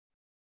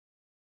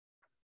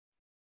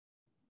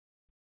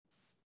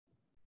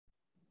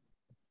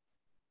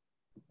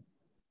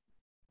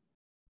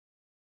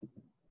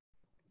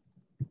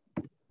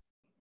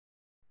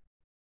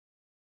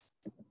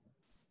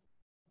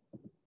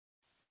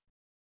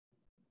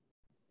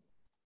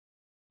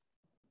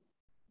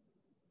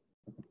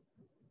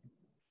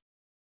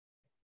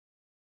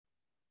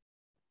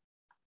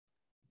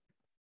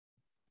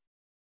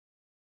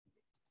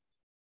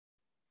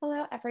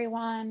Hello,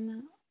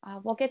 everyone.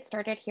 We'll get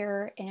started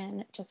here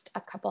in just a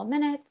couple of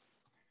minutes.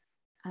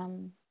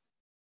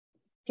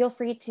 Feel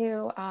free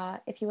to,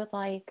 if you would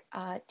like,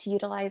 to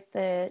utilize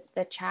the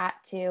chat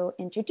to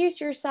introduce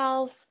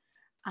yourself.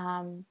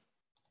 And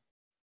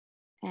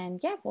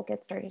yeah, we'll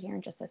get started here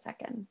in just a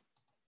second.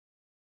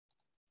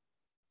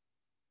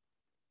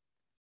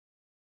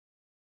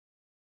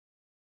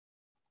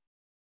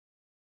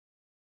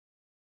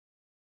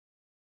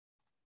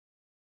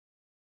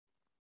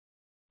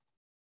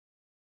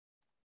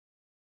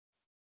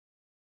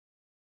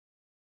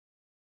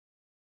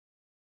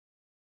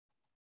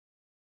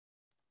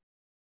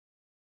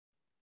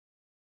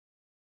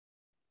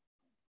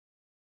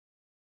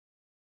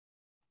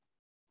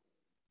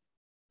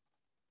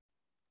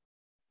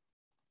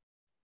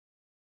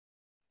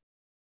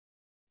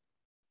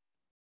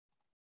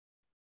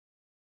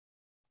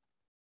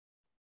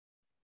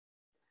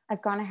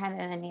 I've gone ahead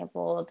and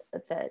enabled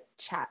the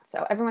chat,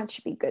 so everyone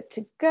should be good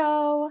to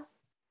go.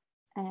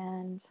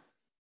 And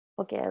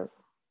we'll give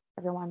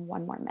everyone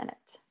one more minute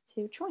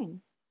to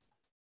join.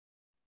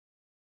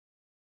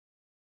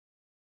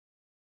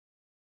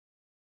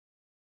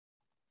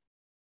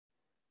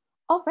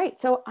 All right,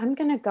 so I'm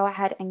going to go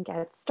ahead and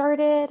get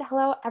started.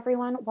 Hello,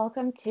 everyone.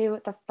 Welcome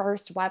to the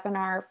first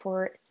webinar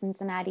for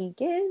Cincinnati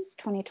Gives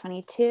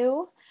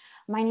 2022.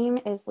 My name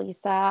is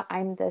Lisa.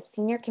 I'm the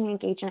Senior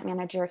Community Engagement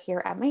Manager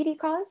here at Mighty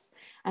Cause,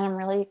 and I'm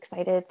really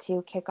excited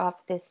to kick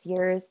off this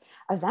year's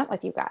event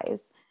with you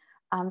guys.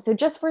 So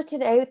just for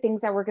today,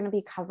 things that we're going to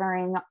be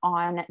covering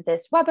on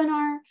this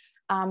webinar,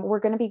 we're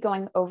going to be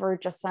going over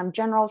just some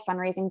general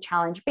fundraising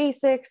challenge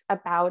basics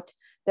about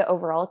the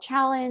overall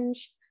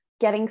challenge,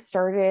 getting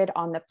started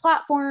on the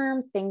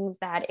platform, things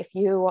that if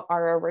you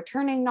are a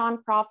returning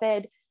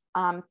nonprofit,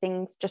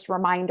 things, just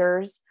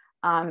reminders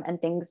and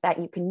things that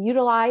you can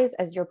utilize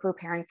as you're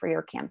preparing for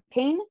your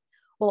campaign.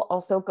 We'll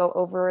also go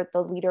over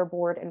the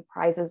leaderboard and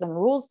prizes and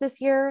rules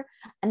this year.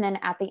 And then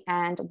at the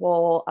end,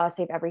 we'll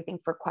save everything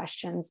for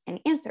questions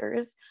and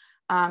answers.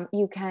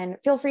 You can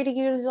feel free to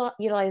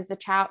utilize the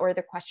chat or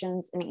the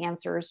questions and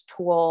answers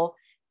tool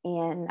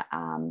in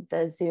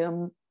the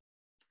Zoom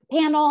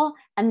panel,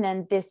 and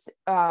then this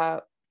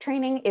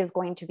training is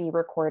going to be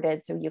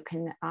recorded, so you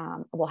can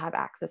will have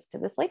access to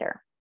this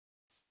later.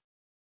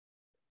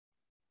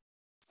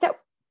 So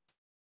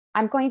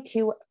I'm going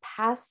to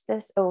pass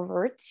this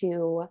over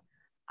to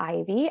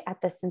Ivy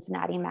at the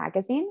Cincinnati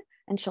Magazine,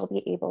 and she'll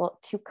be able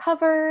to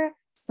cover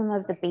some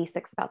of the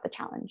basics about the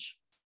challenge.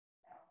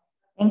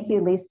 Thank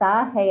you,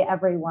 Lisa. Hey,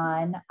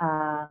 everyone.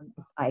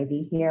 It's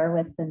Ivy here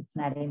with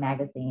Cincinnati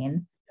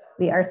Magazine.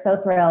 We are so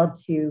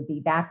thrilled to be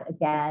back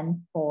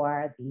again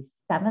for the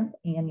 7th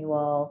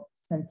annual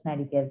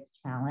Cincinnati Gives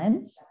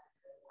Challenge.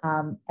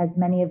 As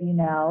many of you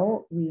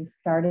know, we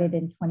started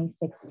in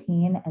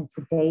 2016, and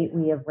to date,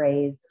 we have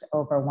raised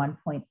over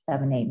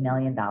 $1.78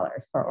 million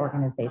for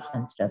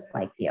organizations just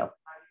like you.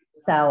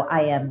 So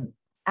I am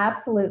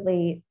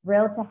absolutely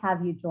thrilled to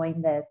have you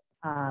join this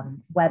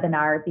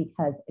webinar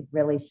because it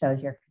really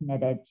shows you're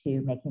committed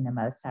to making the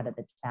most out of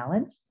the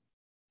challenge.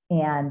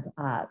 And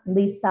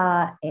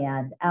Lisa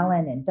and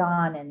Ellen and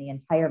Dawn and the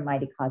entire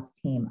Mighty Cause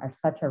team are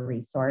such a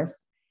resource.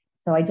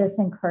 So I just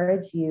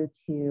encourage you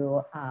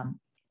to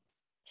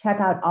check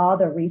out all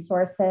the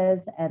resources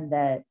and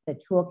the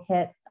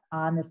toolkits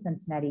on the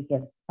Cincinnati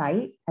Gives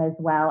site, as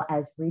well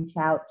as reach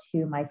out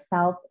to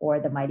myself or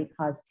the Mighty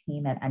Cause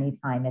team at any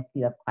time if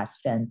you have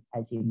questions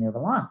as you move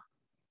along.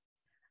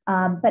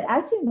 But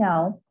as you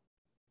know,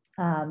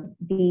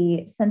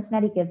 the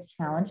Cincinnati Gives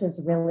Challenge is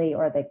really,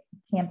 or the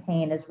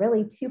campaign is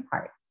really two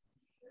parts.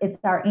 It's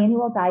our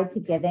annual guide to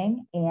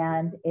giving,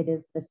 and it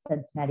is the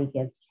Cincinnati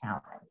Gives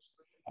Challenge.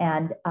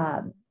 And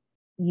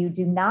you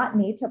do not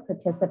need to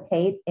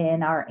participate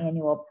in our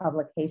annual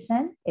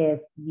publication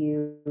if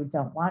you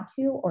don't want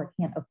to or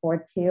can't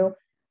afford to.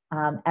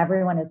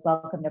 Everyone is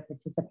welcome to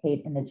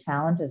participate in the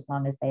challenge as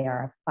long as they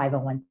are a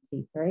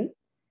 501c3.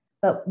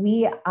 But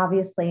we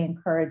obviously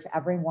encourage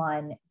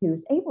everyone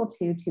who's able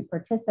to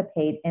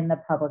participate in the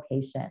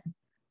publication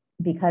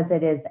because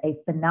it is a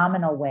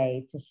phenomenal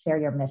way to share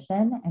your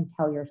mission and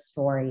tell your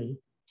story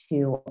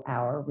to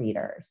our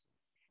readers.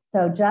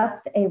 So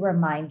just a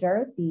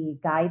reminder, the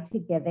Guide to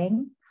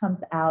Giving comes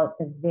out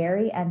the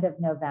very end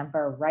of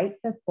November, right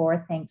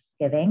before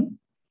Thanksgiving.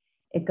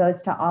 It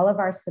goes to all of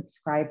our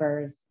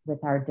subscribers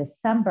with our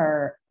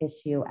December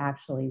issue,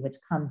 actually, which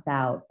comes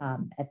out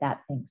at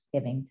that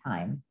Thanksgiving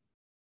time.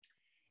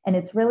 And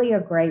it's really a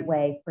great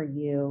way for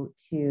you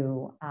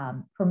to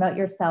promote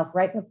yourself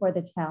right before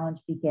the challenge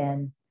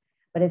begins,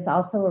 but it's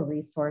also a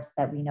resource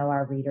that we know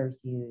our readers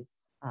use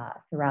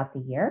throughout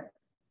the year.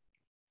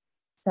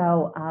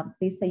 So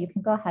Lisa, you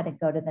can go ahead and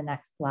go to the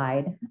next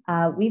slide.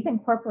 We've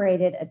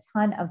incorporated a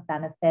ton of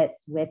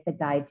benefits with the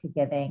Guide to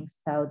Giving.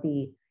 So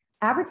the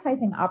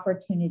advertising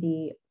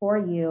opportunity for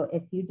you,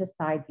 if you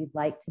decide you'd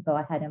like to go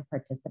ahead and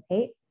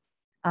participate,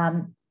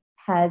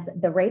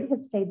 the rate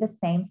has stayed the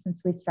same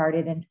since we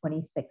started in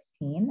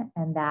 2016,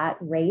 and that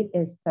rate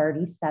is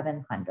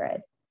 $3,700.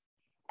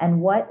 And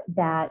what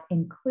that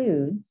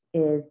includes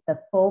is the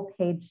full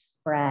page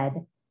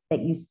spread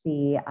that you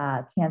see.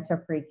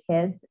 Cancer-Free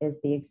Kids is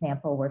the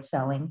example we're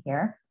showing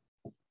here.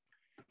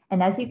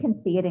 And as you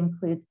can see, it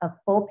includes a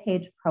full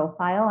page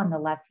profile on the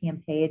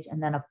left-hand page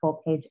and then a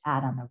full page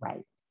ad on the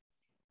right.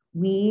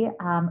 We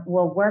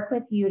will work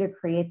with you to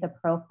create the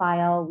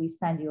profile. We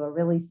send you a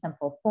really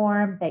simple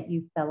form that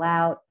you fill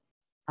out.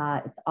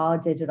 It's all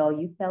digital.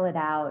 You fill it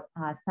out,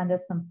 send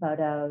us some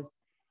photos,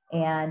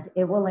 and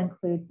it will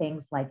include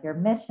things like your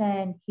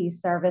mission, key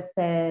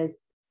services,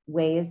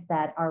 ways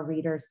that our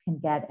readers can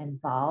get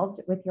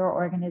involved with your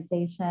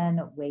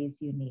organization, ways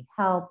you need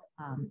help,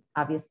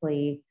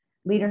 obviously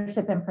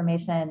leadership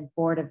information,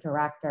 board of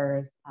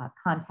directors,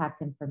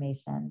 contact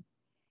information.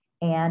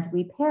 And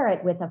we pair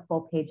it with a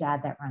full page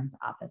ad that runs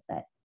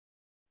opposite.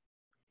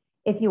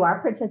 If you are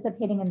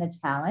participating in the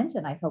challenge,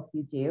 and I hope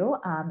you do,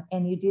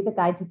 and you do the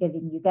Guide to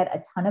Giving, you get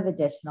a ton of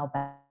additional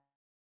benefits.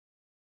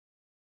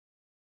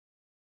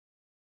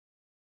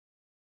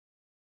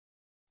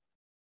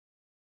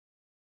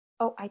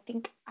 Oh, I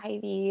think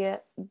Ivy,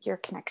 your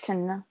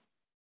connection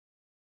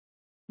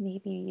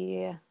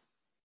maybe,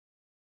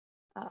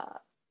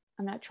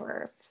 I'm not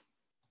sure if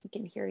we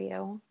can hear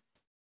you.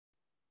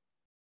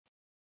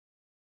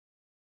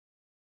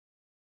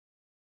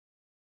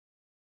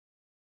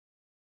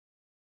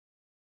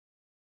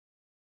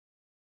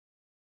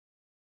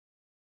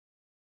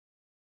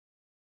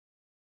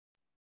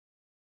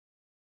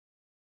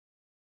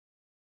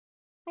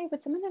 Hi,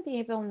 would someone be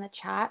able in the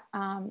chat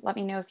let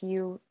me know if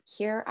you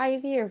hear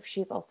Ivy or if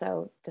she's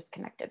also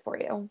disconnected for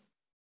you?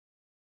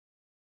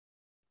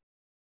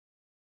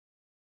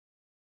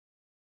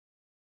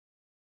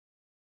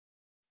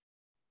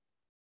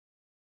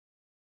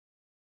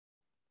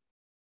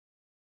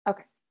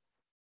 Okay.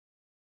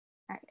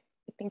 All right.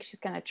 I think she's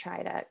going to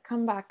try to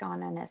come back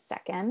on in a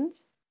second.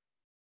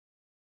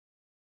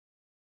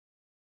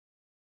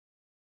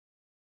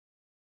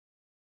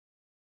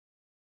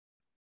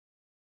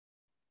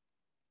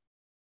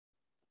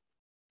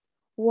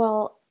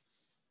 We'll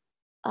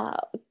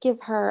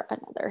give her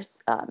another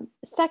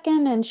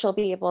second and she'll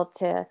be able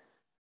to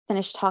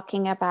finish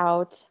talking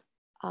about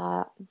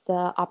the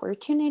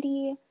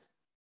opportunity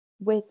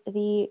with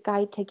the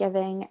Guide to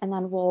Giving, and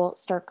then we'll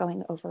start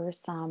going over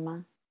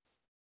some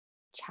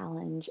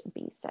challenge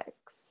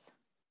basics.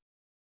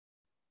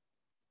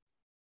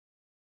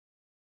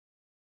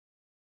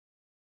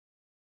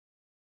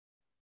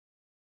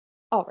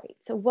 All right,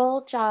 so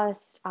we'll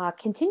just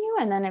continue,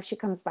 and then if she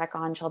comes back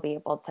on, she'll be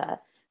able to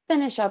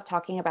finish up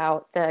talking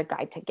about the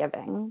Guide to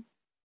Giving.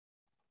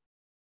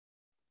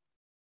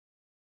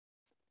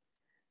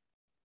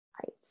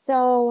 All right,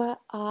 so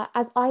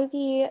as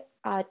Ivy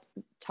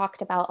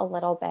talked about a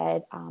little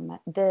bit,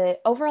 the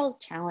overall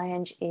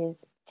challenge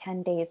is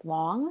 10 days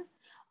long.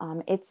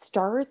 It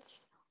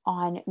starts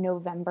on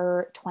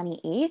November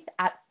 28th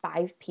at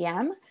 5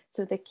 p.m.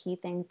 So the key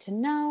thing to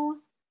know,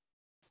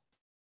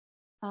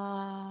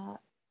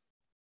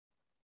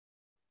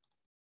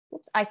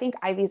 oops, I think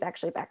Ivy's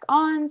actually back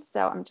on,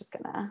 so I'm just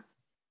gonna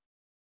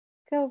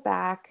go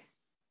back.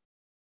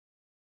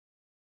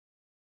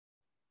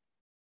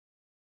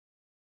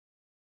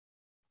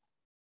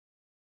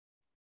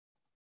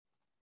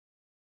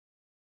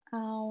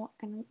 Oh,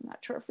 I'm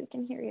not sure if we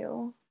can hear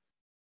you.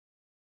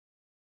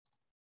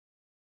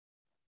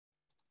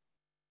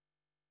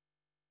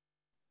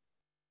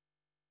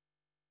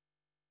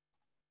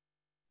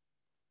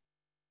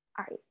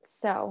 All right,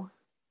 so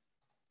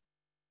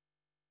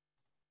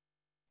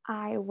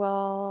I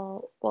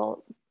will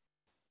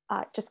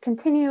just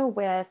continue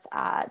with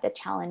the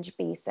challenge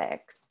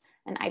basics,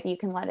 and Ivy, you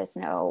can let us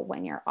know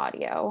when your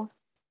audio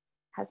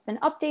has been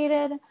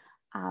updated.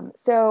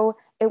 So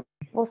it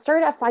will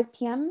start at 5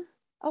 p.m.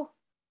 Oh,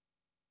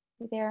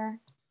 you there?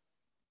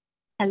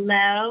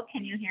 Hello,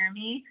 can you hear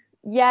me?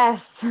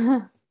 Yes.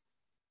 Oh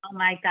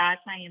my gosh,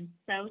 I am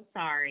so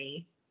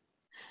sorry.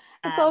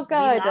 It's all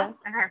good.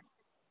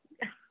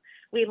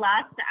 We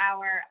lost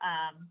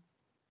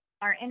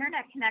our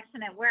internet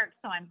connection at work,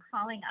 so I'm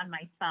calling on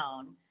my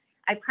phone.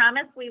 I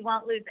promise we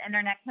won't lose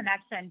internet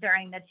connection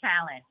during the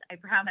challenge. I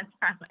promise.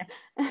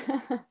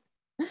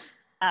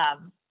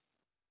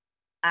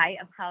 I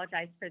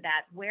apologize for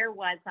that. Where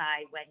was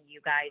I when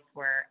you guys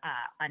were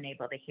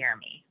unable to hear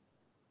me?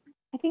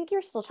 I think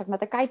you're still talking about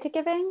the Guide to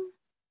Giving.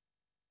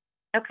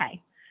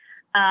 Okay.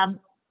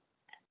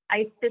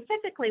 I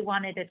specifically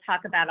wanted to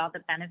talk about all the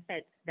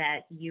benefits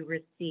that you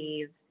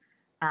receive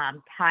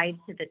tied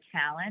to the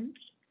challenge.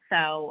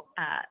 So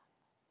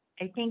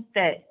I think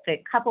that the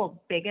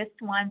couple biggest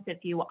ones,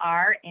 if you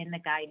are in the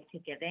Guide to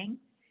Giving,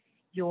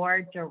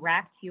 your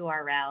direct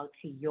URL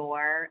to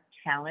your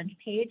challenge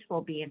page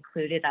will be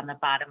included on the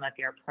bottom of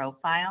your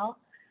profile.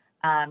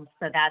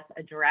 So that's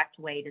a direct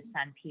way to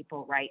send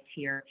people right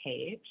to your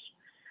page.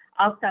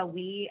 Also,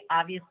 we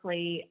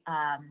obviously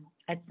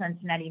at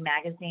Cincinnati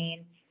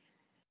Magazine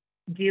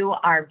do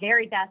our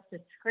very best to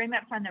scream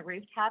it from the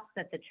rooftops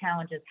that the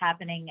challenge is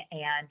happening,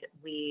 and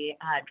we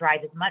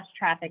drive as much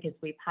traffic as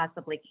we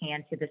possibly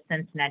can to the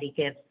Cincinnati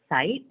Gives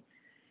site.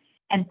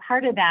 And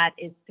part of that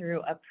is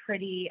through a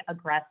pretty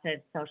aggressive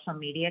social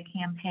media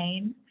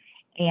campaign.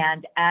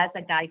 And as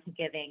a Guide to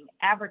Giving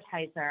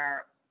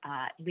advertiser,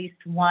 at least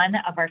one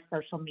of our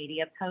social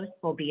media posts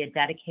will be a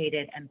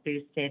dedicated and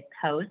boosted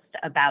post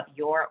about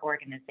your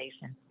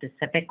organization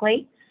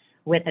specifically,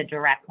 with a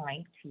direct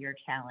link to your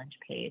challenge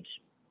page.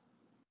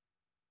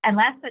 And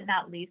last but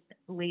not least,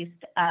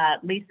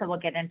 Lisa will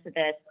get into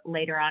this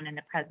later on in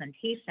the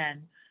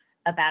presentation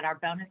about our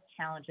bonus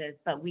challenges,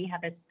 but we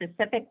have a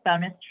specific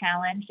bonus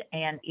challenge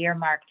and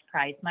earmarked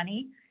prize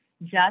money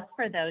just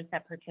for those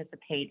that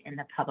participate in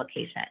the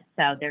publication.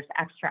 So there's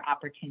extra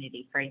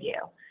opportunity for you.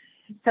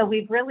 So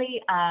we've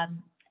really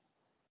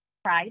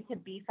tried to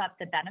beef up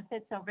the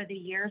benefits over the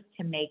years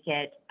to make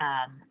it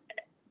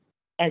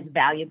as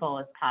valuable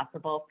as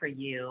possible for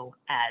you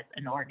as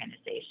an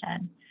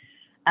organization.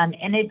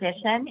 In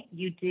addition,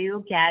 you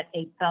do get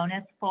a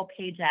bonus full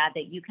page ad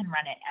that you can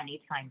run at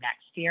any time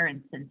next year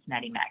in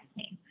Cincinnati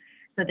Magazine.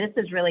 So this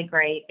is really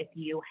great if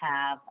you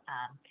have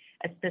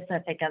a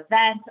specific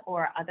event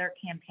or other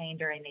campaign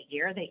during the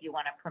year that you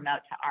want to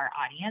promote to our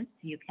audience.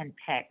 You can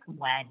pick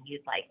when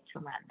you'd like to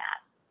run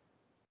that.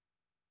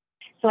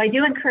 So I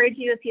do encourage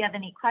you, if you have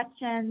any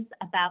questions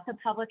about the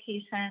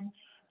publication,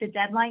 the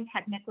deadline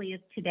technically is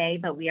today,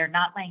 but we are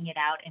not laying it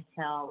out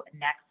until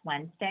next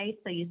Wednesday.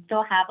 So you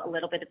still have a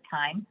little bit of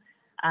time,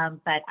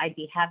 but I'd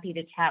be happy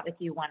to chat with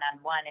you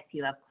one-on-one if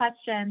you have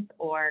questions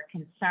or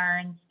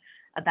concerns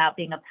about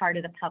being a part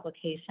of the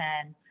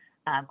publication,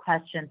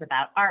 questions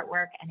about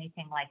artwork,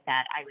 anything like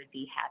that. I would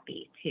be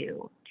happy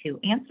to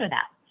answer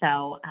that.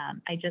 So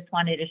I just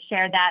wanted to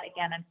share that.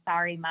 Again, I'm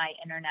sorry my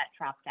internet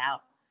dropped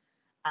out,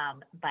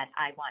 but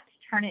I want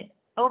to turn it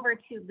over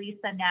to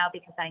Lisa now,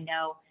 because I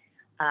know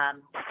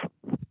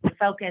the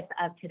focus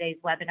of today's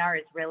webinar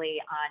is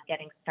really on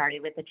getting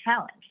started with the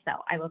challenge. So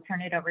I will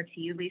turn it over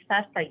to you,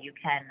 Lisa, so you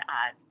can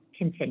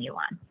continue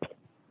on.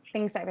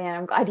 Thanks, Diane.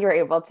 I'm glad you were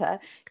able to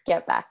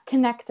get back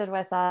connected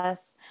with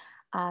us.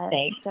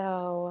 Thanks.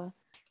 So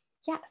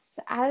yes,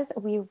 as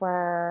we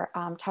were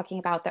talking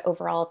about the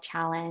overall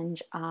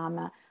challenge,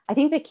 I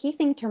think the key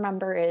thing to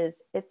remember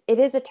is it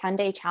is a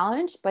 10-day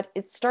challenge, but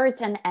it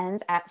starts and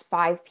ends at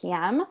 5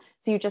 p.m.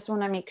 So you just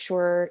want to make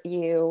sure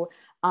you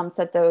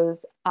set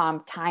those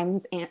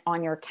times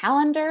on your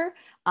calendar,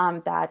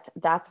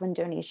 that's when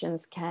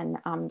donations can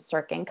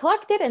start getting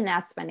collected, and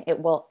that's when it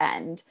will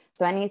end.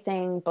 So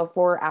anything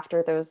before or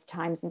after those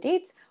times and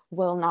dates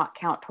will not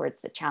count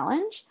towards the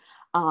challenge.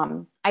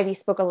 Ivy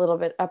spoke a little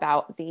bit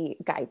about the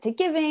Guide to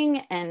Giving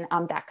and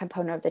that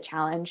component of the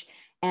challenge.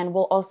 And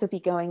we'll also be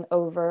going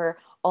over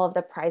all of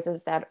the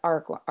prizes that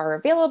are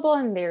available.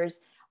 And there's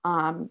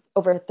over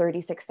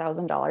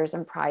 $36,000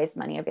 in prize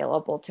money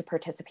available to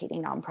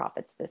participating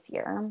nonprofits this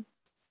year.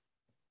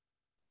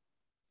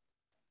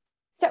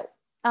 So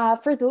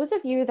for those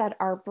of you that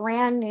are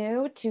brand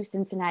new to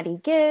Cincinnati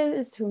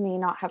Gives, who may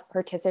not have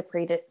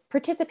participated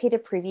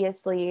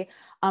previously,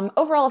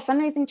 overall, a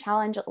fundraising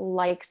challenge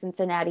like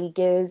Cincinnati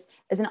Gives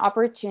is an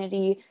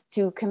opportunity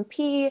to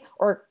compete,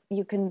 or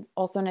you can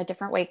also in a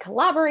different way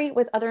collaborate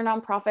with other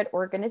nonprofit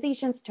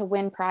organizations to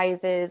win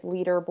prizes,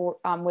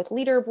 with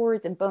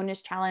leaderboards and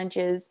bonus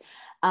challenges.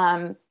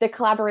 The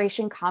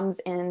collaboration comes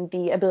in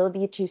the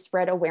ability to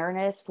spread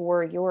awareness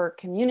for your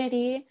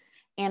community,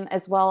 and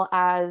as well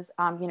as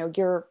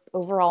your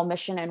overall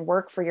mission and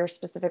work for your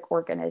specific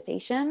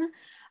organization.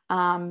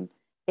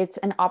 It's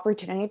an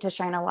opportunity to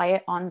shine a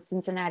light on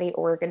Cincinnati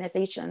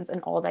organizations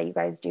and all that you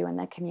guys do in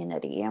the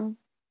community.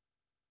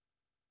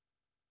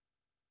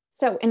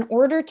 So in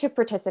order to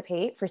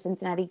participate for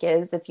Cincinnati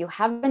Gives, if you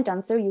haven't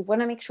done so, you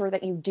want to make sure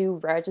that you do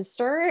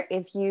register.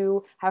 If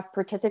you have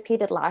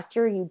participated last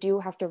year, you do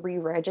have to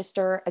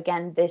re-register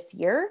again this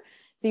year.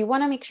 So you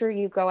want to make sure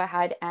you go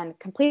ahead and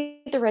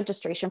complete the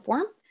registration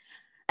form.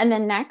 And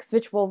then next,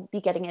 which we'll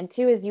be getting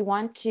into, is you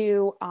want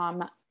to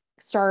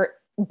start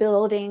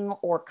building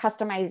or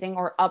customizing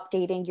or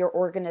updating your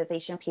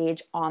organization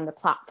page on the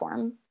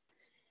platform.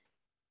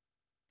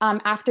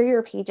 After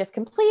your page is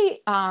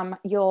complete,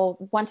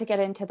 you'll want to get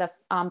into the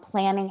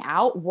planning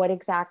out what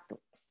exact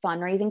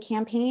fundraising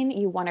campaign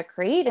you want to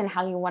create and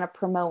how you want to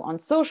promote on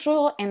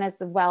social, and as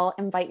well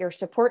invite your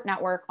support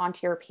network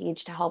onto your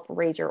page to help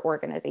raise your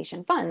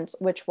organization funds,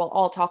 which we'll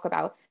all talk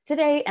about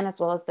today and as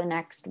well as the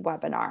next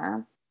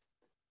webinar.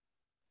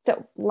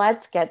 So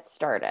let's get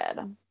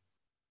started.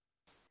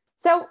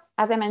 So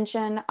as I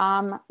mentioned,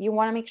 you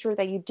want to make sure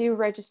that you do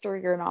register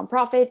your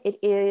nonprofit. It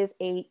is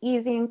an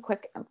easy and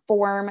quick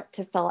form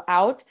to fill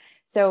out.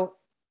 So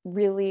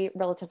really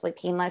relatively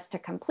painless to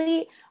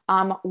complete.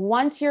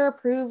 Once you're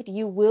approved,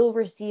 you will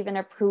receive an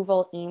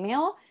approval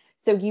email.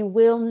 So you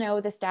will know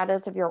the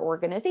status of your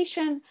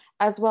organization,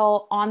 as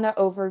well on the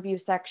overview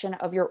section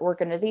of your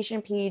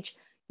organization page.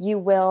 You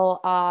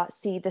will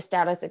see the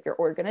status of your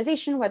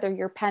organization, whether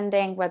you're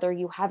pending, whether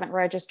you haven't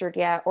registered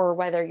yet, or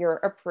whether you're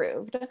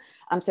approved.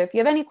 So if you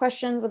have any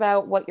questions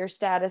about what your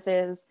status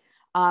is,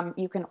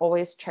 you can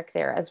always check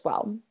there as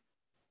well.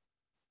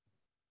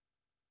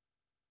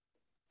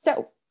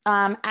 So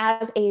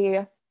as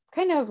a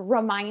kind of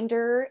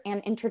reminder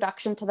and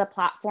introduction to the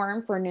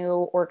platform for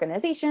new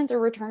organizations or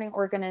returning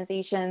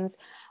organizations.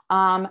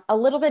 A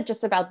little bit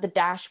just about the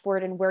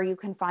dashboard and where you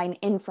can find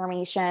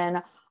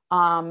information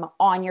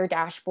on your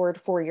dashboard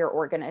for your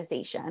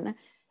organization.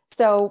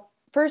 So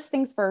first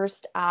things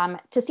first,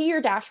 to see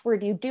your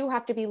dashboard, you do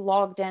have to be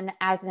logged in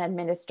as an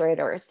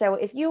administrator. So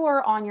if you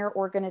are on your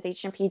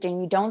organization page and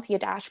you don't see a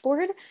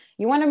dashboard,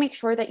 you want to make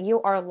sure that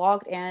you are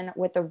logged in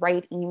with the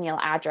right email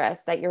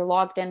address, that you're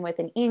logged in with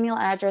an email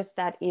address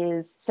that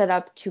is set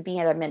up to be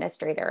an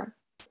administrator.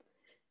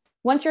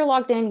 Once you're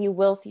logged in, you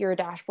will see your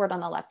dashboard on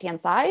the left-hand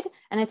side,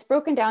 and it's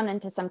broken down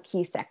into some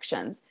key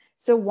sections.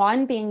 So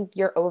one being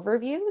your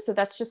overview. So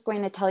that's just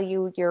going to tell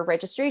you your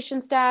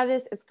registration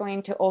status. It's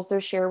going to also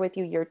share with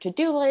you your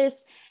to-do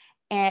list,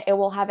 and it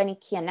will have any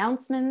key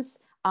announcements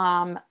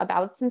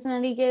about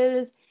Cincinnati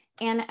Gives.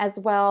 And as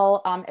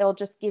well, it'll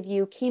just give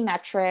you key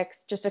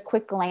metrics, just a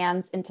quick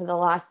glance into the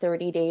last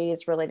 30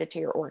 days related to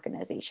your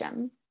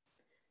organization.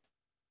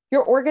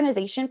 Your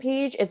organization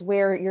page is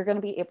where you're going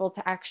to be able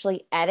to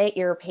actually edit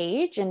your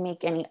page and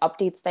make any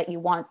updates that you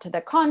want to the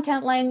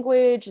content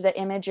language, the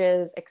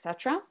images,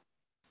 etc.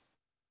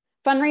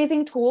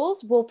 Fundraising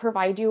tools will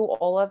provide you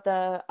all of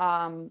the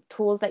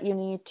tools that you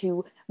need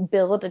to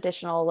build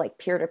additional like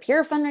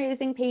peer-to-peer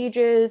fundraising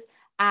pages,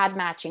 add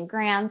matching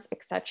grants,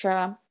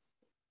 etc.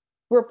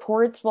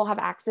 Reports will have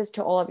access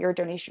to all of your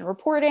donation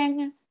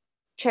reporting.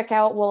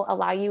 Checkout will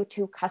allow you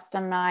to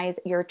customize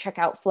your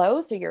checkout flow,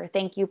 so your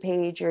thank you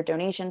page, your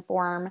donation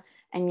form,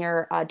 and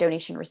your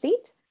donation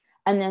receipt.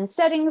 And then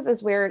settings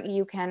is where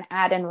you can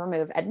add and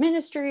remove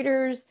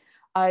administrators.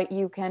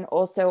 You can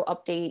also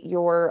update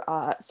your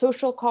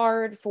social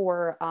card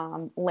for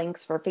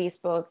links for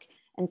Facebook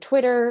and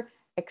Twitter,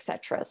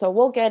 etc. So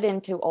we'll get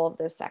into all of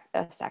those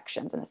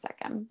sections in a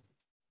second.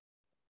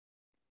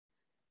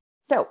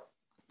 So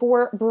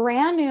for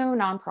brand new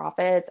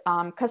nonprofits,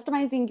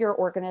 customizing your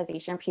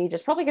organization page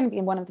is probably going to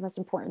be one of the most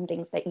important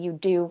things that you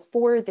do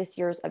for this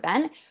year's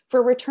event.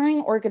 For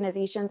returning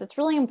organizations, it's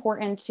really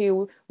important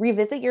to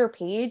revisit your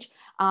page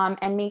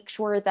and make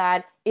sure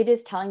that it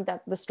is telling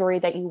the story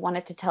that you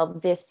wanted to tell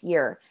this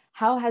year.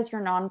 How has your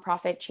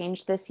nonprofit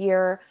changed this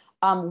year?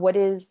 What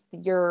is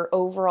your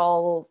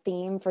overall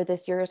theme for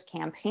this year's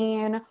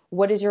campaign?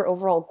 What is your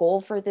overall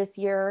goal for this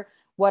year?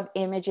 What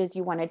images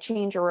you want to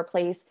change or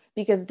replace,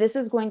 because this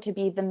is going to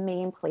be the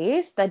main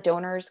place that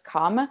donors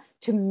come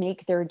to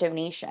make their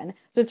donation.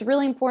 So it's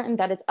really important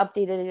that it's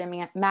updated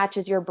and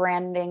matches your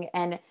branding,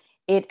 and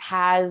it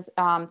has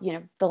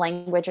the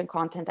language and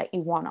content that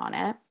you want on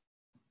it.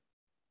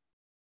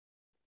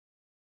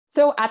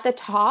 So at the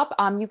top,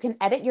 you can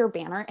edit your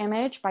banner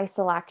image by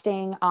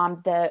selecting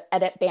the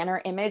Edit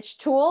Banner Image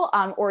tool,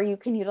 or you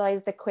can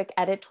utilize the Quick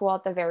Edit tool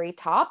at the very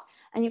top.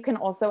 And you can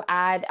also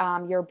add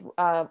your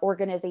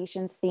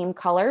organization's theme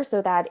color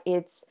so that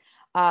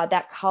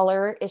that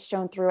color is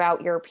shown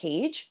throughout your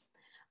page.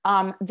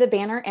 The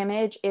banner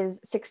image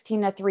is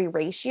 16:3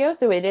 ratio,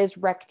 so it is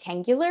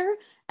rectangular.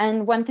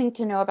 And one thing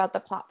to know about the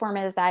platform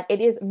is that it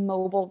is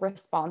mobile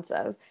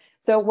responsive.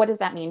 So what does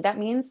that mean? That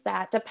means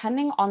that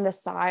depending on the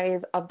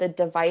size of the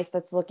device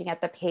that's looking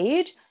at the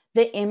page,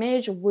 the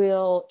image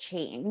will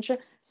change.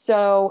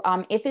 So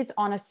if it's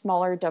on a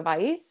smaller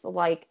device,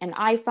 like an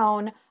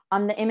iPhone,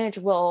 the image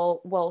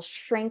will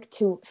shrink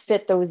to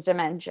fit those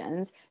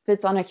dimensions. If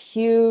it's on a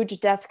huge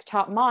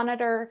desktop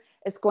monitor,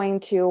 it's going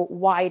to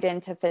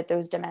widen to fit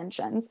those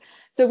dimensions.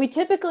 So we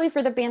typically,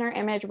 for the banner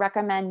image,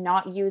 recommend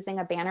not using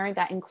a banner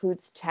that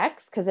includes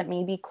text because it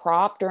may be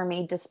cropped or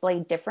may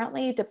display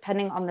differently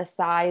depending on the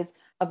size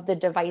of the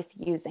device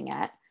using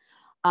it.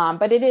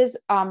 But it is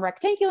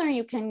rectangular.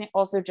 You can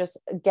also just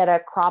get a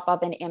crop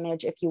of an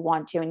image if you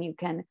want to, and you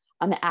can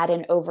add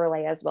an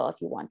overlay as well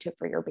if you want to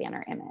for your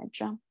banner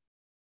image.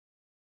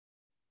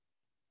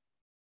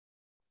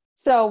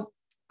 So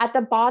at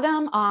the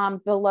bottom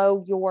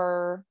below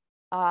your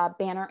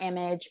banner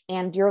image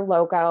and your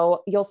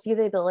logo, you'll see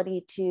the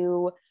ability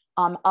to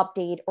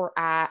update or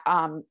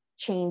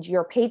change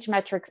your page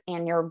metrics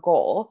and your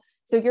goal.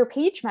 So your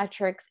page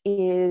metrics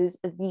is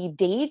the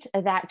date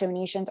that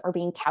donations are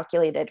being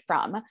calculated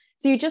from.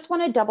 So you just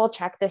want to double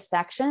check this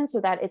section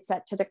so that it's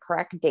set to the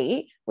correct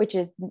date, which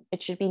is,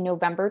 it should be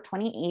November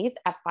 28th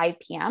at 5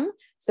 p.m.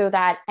 so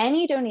that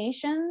any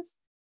donations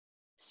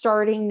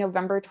starting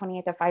November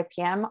 20th at 5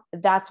 p.m.,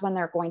 that's when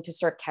they're going to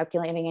start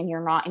calculating, and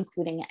you're not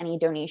including any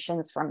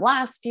donations from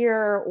last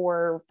year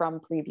or from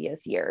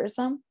previous years.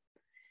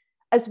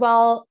 As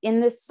well, in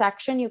this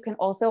section, you can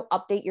also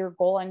update your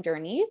goal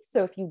underneath.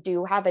 So if you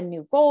do have a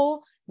new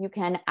goal, you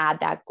can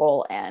add that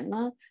goal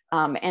in.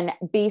 And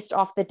based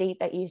off the date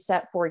that you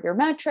set for your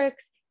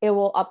metrics, it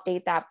will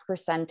update that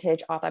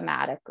percentage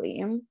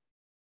automatically.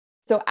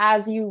 So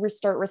as you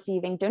start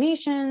receiving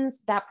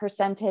donations, that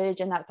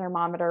percentage and that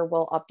thermometer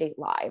will update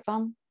live.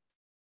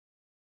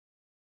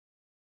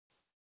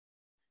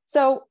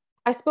 So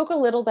I spoke a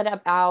little bit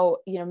about,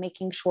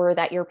 making sure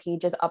that your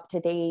page is up to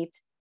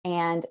date.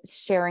 and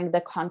sharing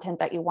the content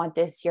that you want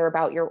this year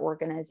about your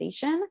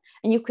organization.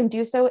 And you can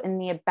do so in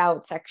the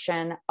About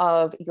section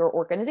of your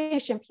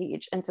organization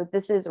page. And so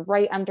this is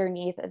right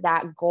underneath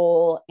that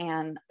goal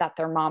and that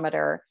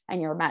thermometer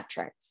and your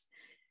metrics.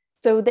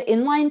 So the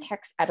inline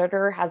text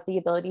editor has the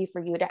ability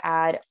for you to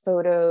add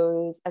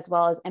photos as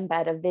well as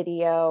embed a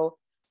video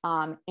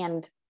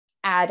and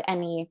add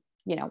any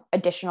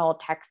additional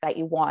text that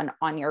you want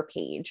on your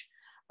page.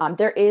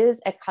 There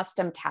is a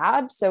custom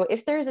tab. So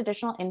if there's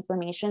additional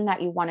information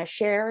that you want to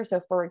share,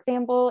 so for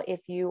example,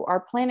 if you are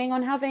planning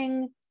on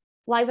having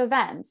live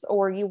events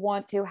or you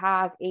want to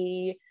have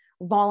a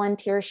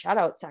volunteer shout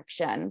out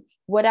section,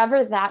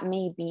 whatever that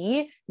may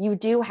be, you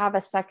do have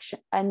a section,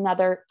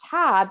 another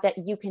tab that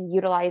you can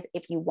utilize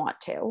if you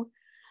want to.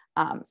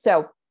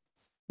 So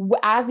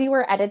as you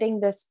are editing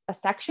this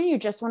section, you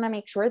just want to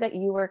make sure that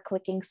you are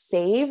clicking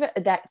save,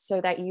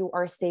 so that you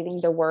are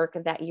saving the work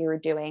that you're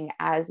doing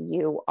as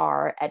you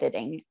are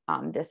editing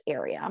this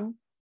area.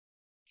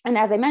 And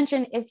as I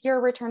mentioned, if you're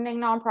a returning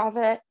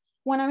nonprofit,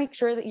 want to make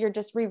sure that you're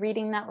just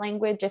rereading that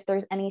language. If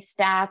there's any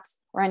stats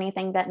or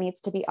anything that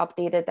needs to be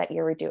updated, that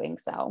you're doing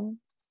so.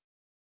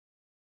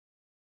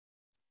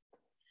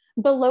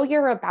 Below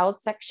your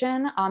About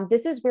section,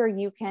 this is where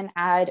you can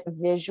add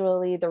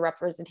visually the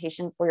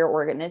representation for your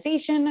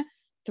organization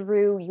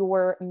through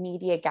your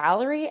media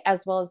gallery,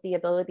 as well as the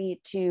ability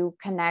to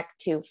connect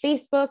to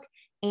Facebook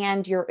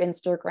and your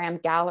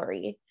Instagram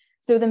gallery.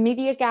 So the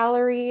media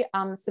gallery,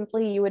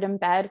 simply you would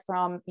embed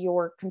from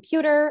your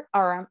computer,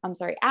 or I'm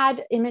sorry,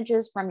 add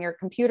images from your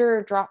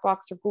computer,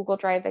 Dropbox or Google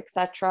Drive,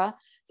 etc.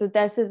 So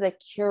this is a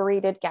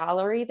curated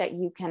gallery that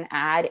you can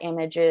add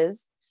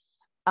images.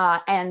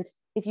 And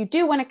if you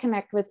do want to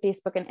connect with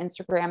Facebook and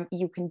Instagram,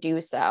 you can do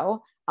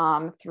so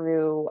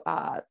through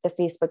the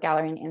Facebook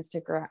gallery and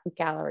Instagram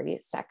gallery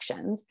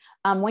sections.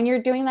 When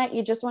you're doing that,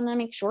 you just want to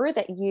make sure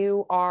that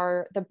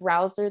the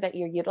browser that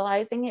you're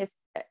utilizing is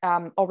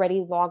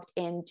already logged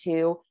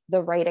into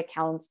the right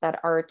accounts that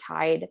are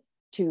tied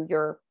to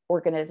your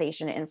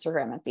organization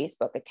Instagram and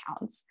Facebook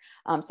accounts.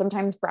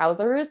 Sometimes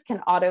browsers can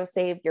auto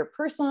save your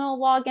personal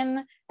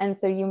login. And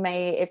so you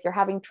may, if you're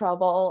having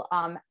trouble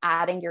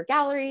adding your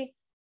gallery,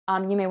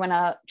 you may want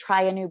to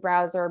try a new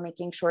browser,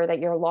 making sure that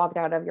you're logged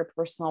out of your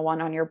personal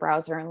one on your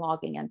browser and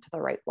logging into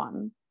the right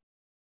one.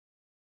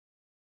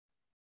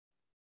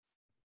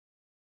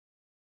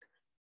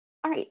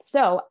 All right,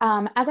 so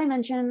as I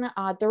mentioned,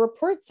 the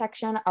report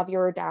section of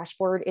your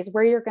dashboard is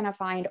where you're going to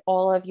find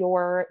all of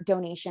your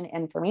donation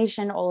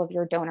information, all of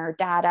your donor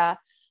data.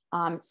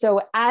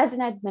 So as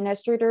an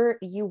administrator,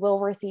 you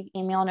will receive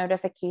email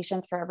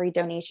notifications for every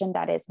donation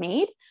that is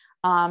made.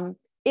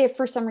 If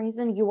for some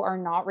reason you are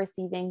not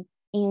receiving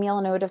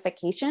email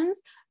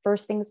notifications,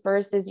 first things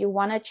first is you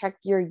want to check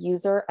your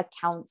user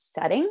account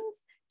settings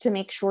to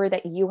make sure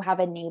that you have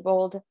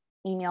enabled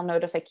email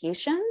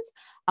notifications.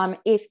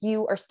 If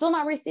you are still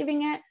not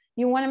receiving it,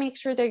 you want to make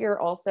sure that you're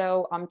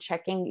also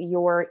checking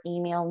your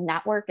email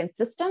network and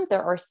system.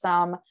 There are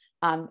some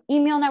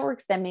email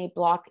networks that may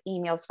block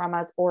emails from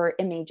us, or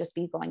it may just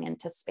be going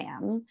into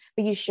spam,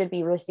 but you should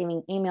be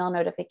receiving email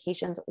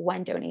notifications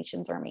when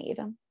donations are made.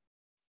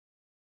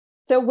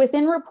 So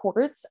within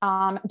reports,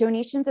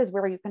 donations is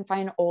where you can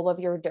find all of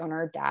your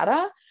donor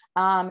data.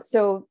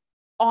 So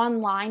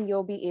online,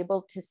 you'll be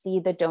able to see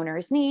the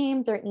donor's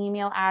name, their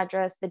email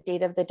address, the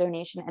date of the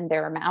donation, and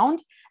their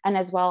amount, and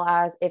as well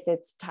as if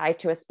it's tied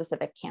to a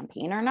specific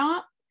campaign or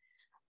not.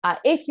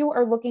 If you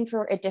are looking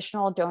for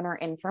additional donor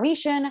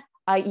information,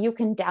 you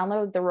can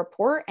download the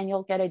report and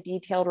you'll get a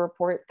detailed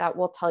report that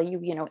will tell you,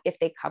 if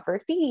they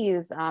covered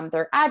fees,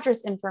 their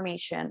address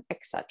information,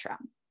 etc.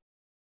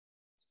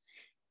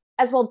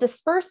 As well,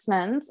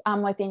 disbursements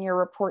within your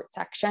report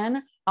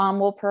section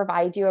will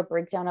provide you a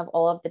breakdown of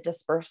all of the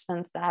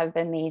disbursements that have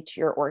been made to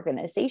your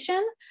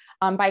organization.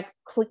 By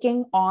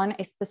clicking on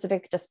a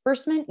specific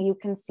disbursement, you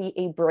can see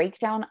a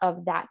breakdown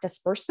of that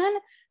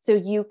disbursement. So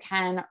you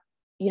can,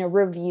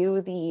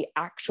 review the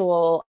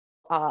actual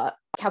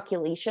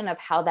calculation of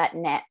how that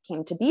net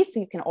came to be. So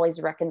you can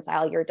always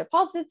reconcile your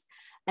deposits.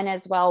 And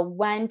as well,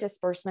 when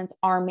disbursements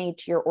are made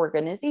to your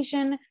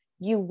organization,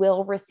 you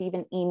will receive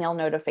an email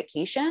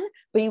notification,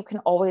 but you can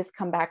always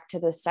come back to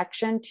this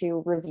section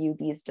to review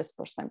these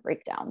disbursement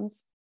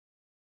breakdowns.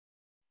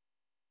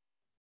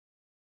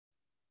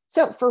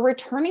 So for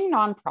returning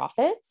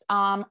nonprofits,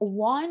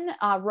 one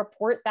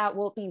report that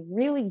will be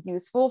really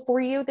useful for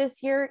you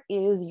this year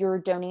is your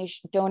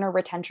donor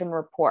retention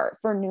report.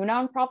 For new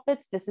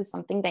nonprofits, this is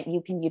something that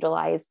you can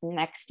utilize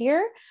next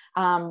year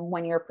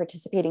when you're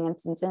participating in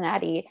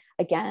Cincinnati,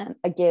 again,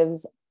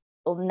 Gives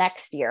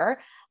next year.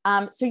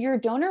 So your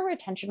donor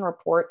retention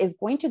report is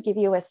going to give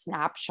you a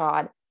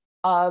snapshot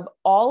of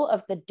all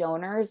of the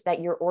donors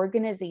that your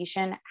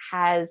organization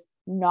has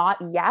not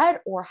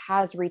yet or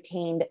has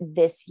retained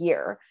this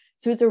year.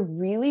 So it's a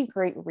really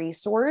great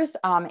resource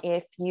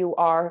if you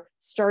are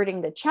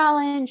starting the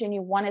challenge and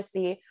you want to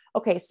see,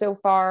 okay, so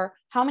far,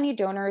 how many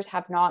donors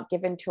have not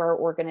given to our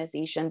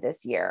organization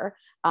this year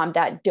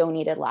that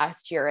donated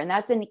last year? And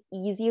that's an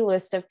easy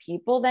list of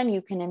people then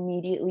you can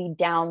immediately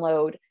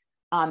download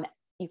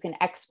You can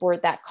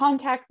export that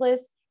contact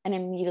list and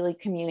immediately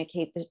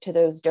communicate to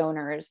those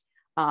donors,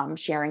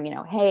 sharing,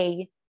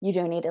 hey, you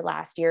donated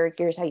last year,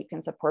 here's how you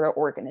can support our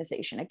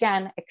organization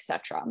again,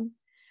 etc.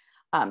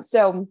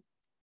 So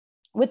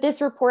with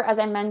this report, as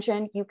I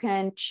mentioned, you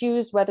can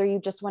choose whether you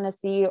just want to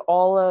see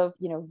all of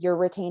your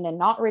retained and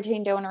not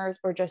retained donors,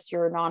 or just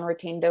your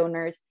non-retained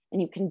donors,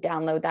 and you can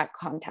download that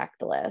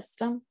contact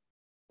list.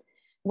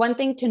 One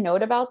thing to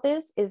note about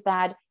this is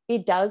that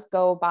it does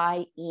go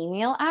by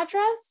email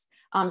address.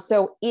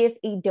 So if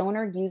a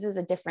donor uses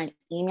a different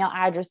email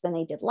address than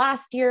they did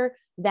last year,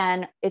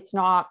 then it's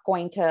not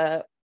going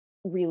to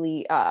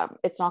really,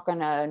 it's not going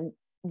to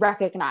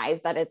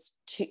recognize that it's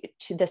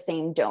to the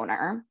same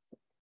donor.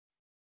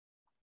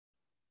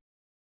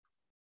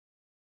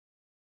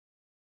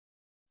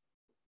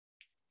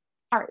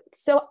 All right,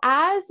 so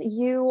as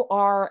you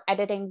are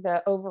editing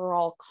the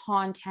overall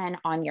content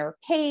on your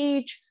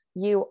page,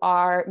 you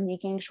are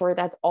making sure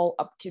that's all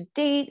up to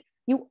date.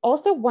 You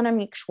also want to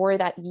make sure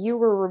that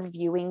you are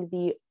reviewing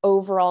the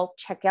overall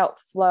checkout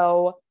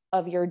flow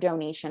of your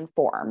donation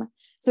form.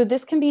 So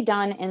this can be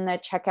done in the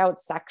checkout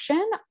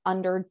section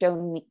under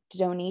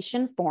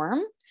donation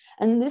form.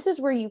 And this is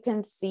where you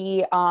can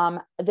see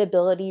the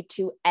ability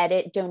to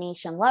edit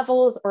donation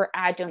levels or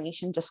add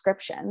donation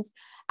descriptions.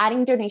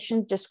 Adding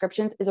donation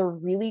descriptions is a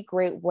really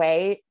great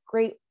way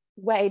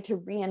to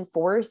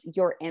reinforce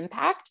your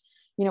impact.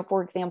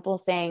 For example,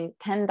 saying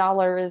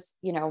 $10,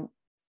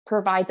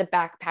 provides a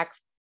backpack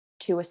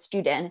to a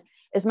student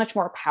is much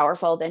more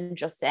powerful than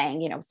just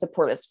saying,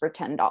 support us for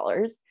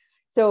 $10.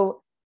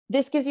 So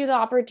this gives you the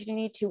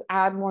opportunity to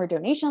add more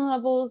donation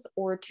levels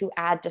or to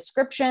add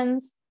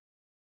descriptions.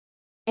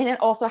 And it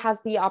also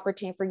has the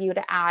opportunity for you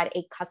to add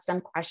a custom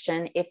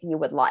question if you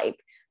would like.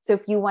 So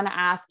if you want to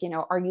ask,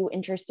 are you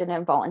interested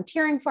in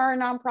volunteering for our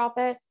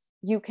nonprofit?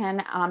 You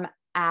can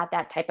add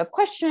that type of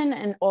question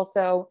and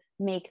also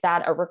make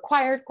that a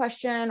required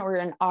question or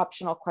an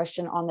optional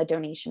question on the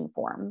donation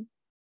form.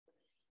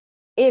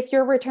 If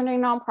you're returning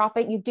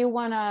nonprofit, you do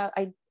want to,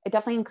 I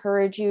definitely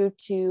encourage you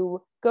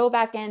to go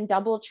back in,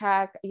 double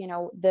check,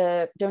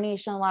 the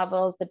donation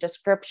levels, the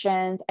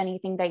descriptions,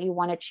 anything that you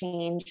want to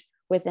change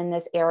within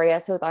this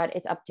area so that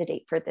it's up to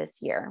date for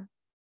this year.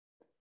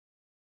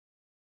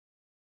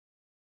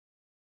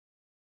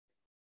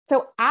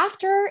 So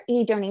after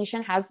a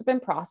donation has been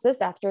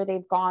processed, after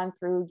they've gone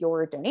through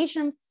your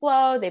donation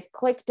flow, they've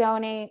clicked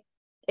donate,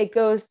 it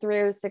goes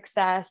through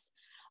success,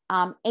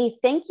 a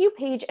thank you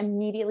page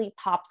immediately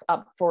pops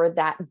up for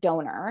that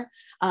donor.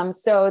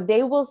 So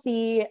they will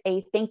see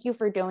a thank you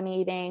for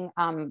donating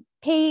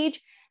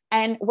page.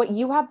 And what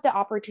you have the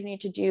opportunity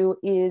to do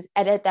is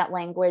edit that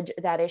language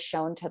that is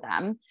shown to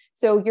them.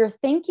 So your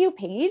thank you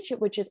page,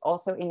 which is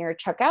also in your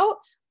checkout,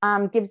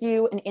 gives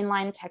you an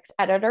inline text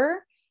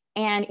editor.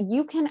 And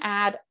you can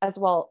add as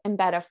well,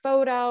 embed a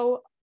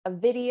photo, a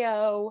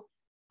video,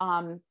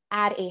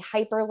 add a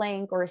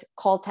hyperlink or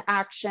call to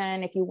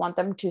action if you want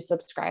them to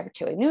subscribe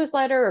to a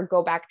newsletter or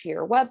go back to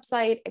your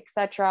website,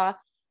 etc.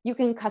 You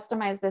can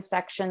customize this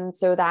section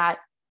so that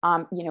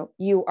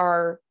you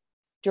are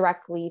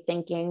directly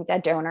thanking the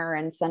donor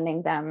and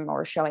sending them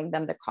or showing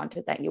them the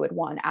content that you would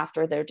want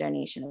after their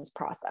donation is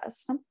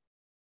processed.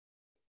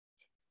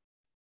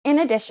 In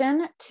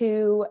addition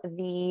to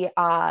the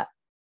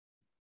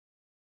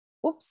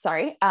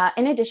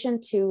in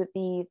addition to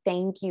the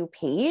thank you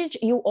page,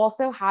 you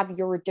also have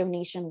your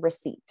donation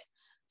receipt.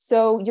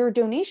 So your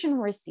donation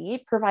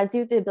receipt provides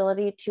you the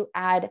ability to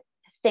add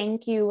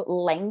thank you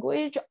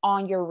language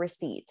on your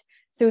receipt.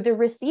 So the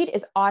receipt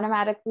is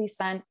automatically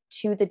sent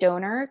to the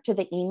donor to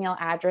the email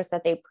address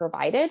that they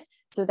provided.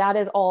 So that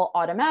is all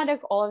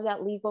automatic. All of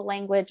that legal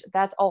language,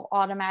 that's all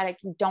automatic.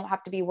 You don't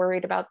have to be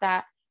worried about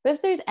that. But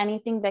if there's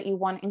anything that you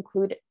want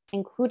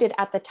included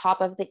at the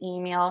top of the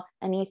email,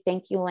 any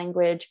thank you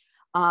language,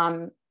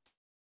 in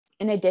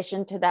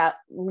addition to that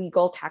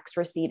legal tax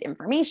receipt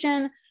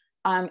information,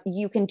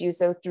 you can do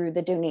so through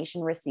the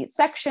donation receipt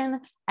section.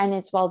 And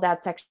it's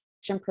that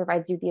section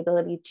provides you the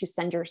ability to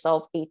send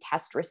yourself a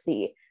test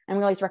receipt. And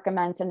we always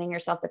recommend sending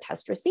yourself a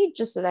test receipt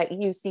just so that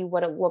you see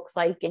what it looks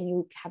like and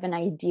you have an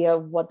idea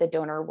of what the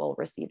donor will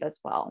receive as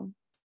well.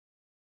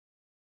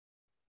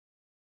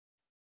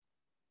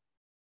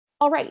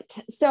 All right,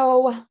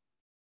 so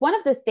one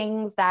of the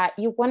things that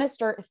you want to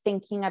start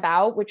thinking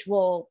about, which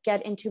we'll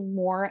get into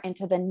more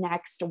into the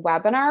next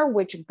webinar,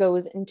 which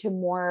goes into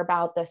more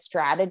about the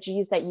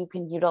strategies that you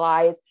can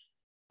utilize,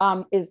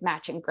 is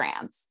matching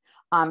grants.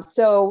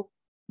 So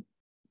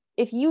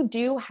if you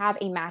do have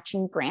a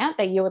matching grant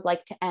that you would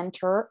like to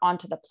enter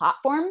onto the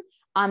platform,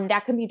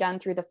 that can be done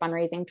through the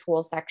fundraising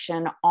tools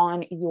section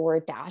on your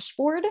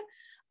dashboard.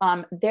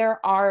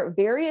 There are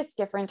various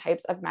different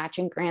types of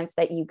matching grants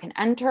that you can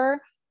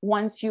enter.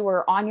 Once you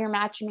are on your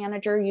match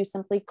manager, you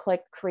simply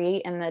click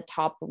create in the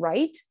top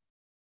right,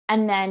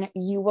 and then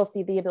you will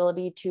see the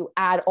ability to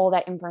add all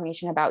that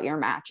information about your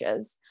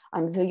matches.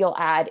 So you'll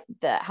add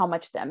how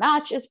much the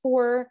match is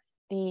for,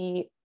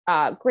 the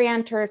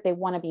grantor, if they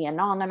want to be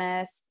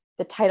anonymous,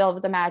 the title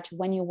of the match,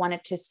 when you want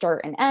it to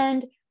start and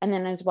end, and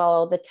then as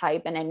well the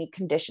type and any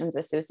conditions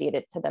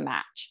associated to the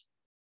match.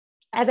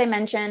 As I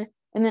mentioned,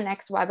 in the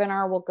next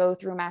webinar, we'll go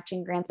through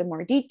matching grants in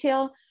more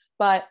detail,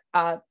 but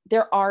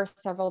there are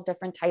several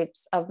different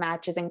types of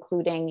matches,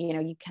 including,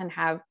 you can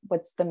have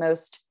what's the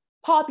most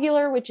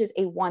popular, which is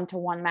a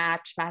one-to-one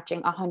match,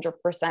 matching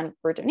 100%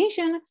 for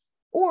donation,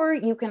 or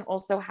you can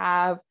also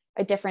have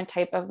a different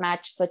type of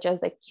match, such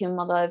as a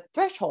cumulative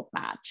threshold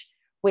match,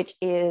 which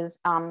is,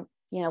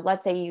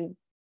 let's say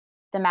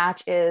the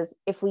match is,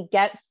 if we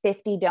get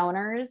 50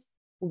 donors,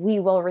 we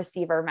will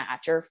receive our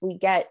match, or if we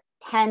get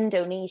 10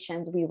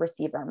 donations, we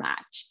receive our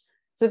match.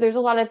 So there's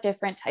a lot of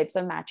different types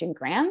of matching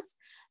grants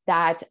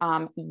that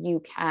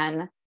you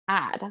can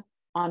add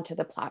onto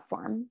the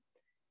platform.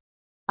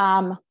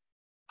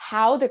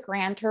 How the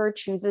grantor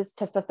chooses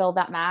to fulfill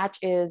that match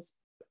is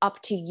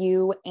up to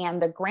you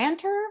and the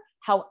grantor.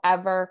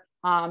 However,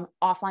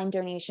 offline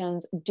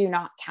donations do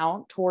not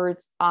count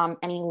towards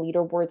any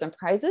leaderboards and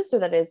prizes. So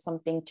that is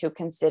something to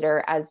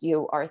consider as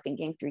you are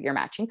thinking through your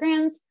matching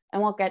grants.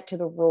 And we'll get to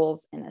the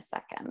rules in a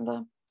second.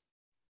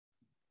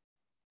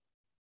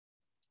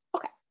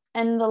 Okay,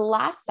 and the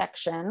last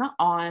section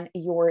on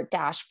your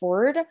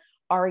dashboard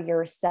are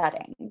your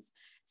settings.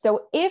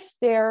 So if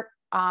there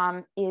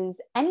is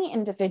any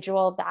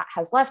individual that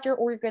has left your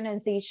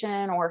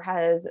organization or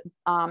has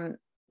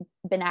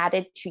been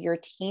added to your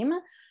team,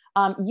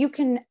 you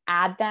can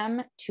add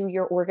them to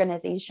your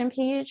organization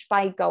page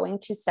by going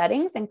to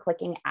settings and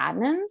clicking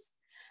admins,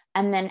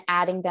 and then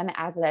adding them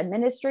as an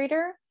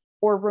administrator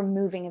or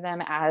removing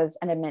them as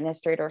an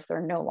administrator if they're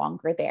no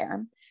longer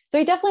there. So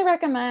I definitely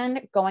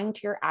recommend going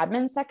to your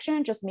admin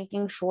section, just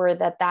making sure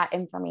that that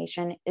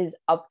information is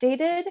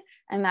updated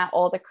and that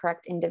all the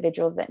correct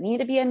individuals that need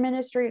to be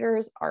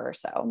administrators are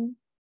so.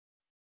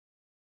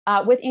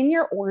 Within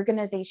your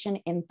organization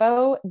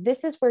info,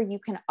 this is where you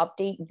can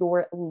update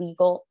your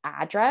legal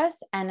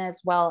address and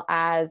as well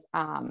as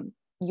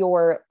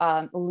your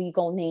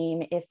legal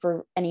name if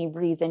for any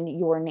reason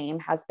your name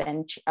has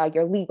been,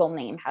 your legal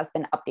name has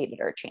been updated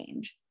or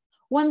changed.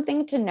 One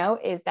thing to note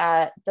is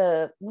that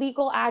the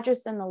legal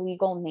address and the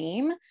legal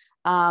name,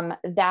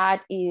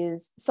 that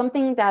is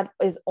something that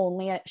is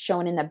only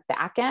shown in the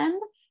back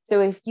end. So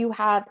if you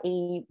have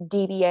a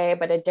DBA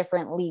but a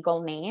different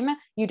legal name,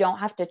 you don't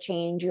have to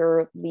change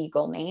your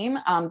legal name.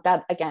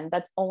 That again,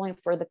 that's only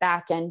for the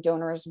back end.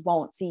 Donors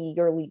won't see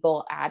your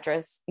legal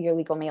address, your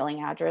legal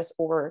mailing address,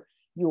 or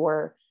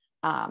your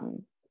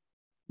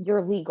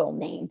legal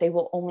name. They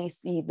will only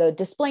see the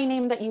display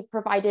name that you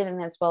provided,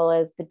 and as well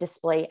as the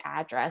display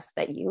address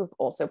that you've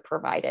also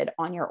provided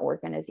on your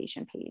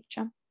organization page.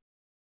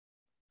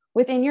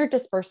 Within your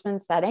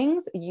disbursement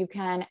settings, you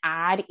can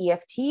add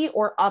EFT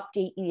or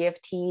update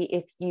EFT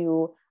if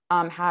you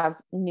have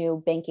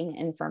new banking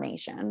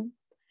information.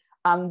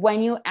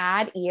 When you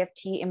add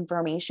EFT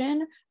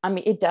information,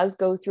 it does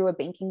go through a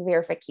banking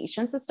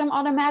verification system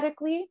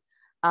automatically.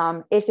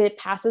 If it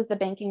passes the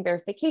banking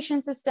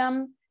verification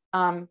system,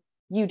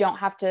 you don't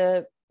have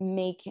to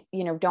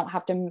don't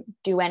have to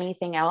do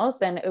anything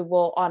else, and it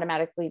will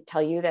automatically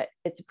tell you that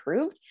it's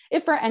approved.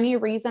 If for any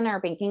reason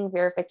our banking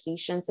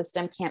verification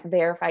system can't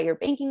verify your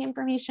banking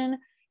information,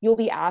 you'll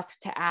be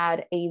asked to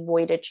add a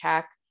voided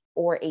check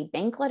or a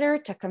bank letter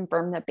to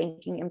confirm the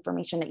banking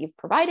information that you've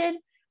provided.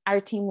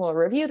 Our team will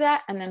review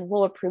that and then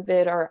we'll approve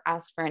it or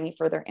ask for any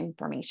further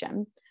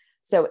information.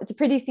 So it's a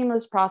pretty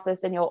seamless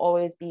process, and you'll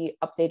always be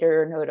updated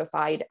or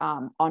notified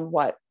on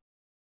what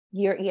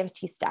your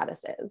EFT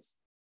status is.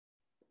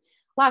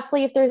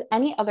 Lastly, if there's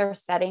any other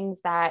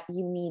settings that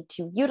you need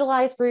to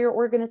utilize for your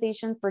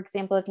organization, for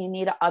example, if you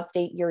need to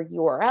update your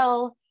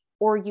URL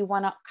or you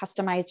want to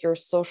customize your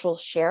social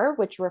share,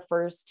 which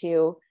refers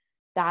to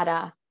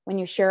that when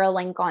you share a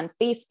link on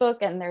Facebook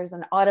and there's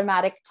an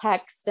automatic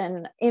text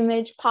and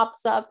image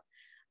pops up,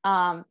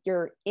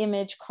 your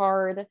image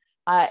card,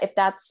 if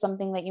that's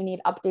something that you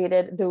need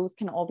updated, those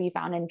can all be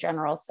found in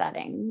general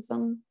settings.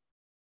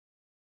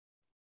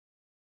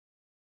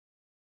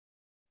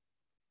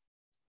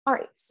 All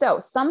right, so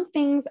some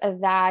things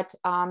that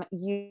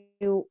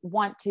you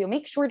want to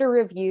make sure to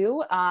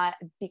review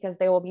because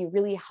they will be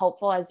really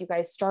helpful as you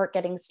guys start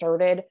getting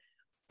started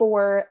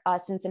for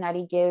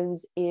Cincinnati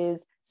Gives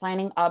is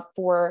signing up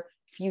for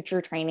future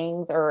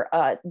trainings or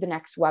the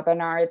next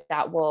webinar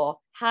that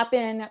will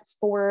happen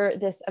for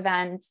this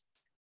event.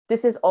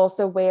 This is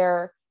also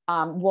where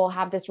we'll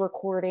have this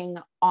recording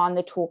on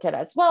the toolkit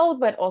as well,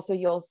 but also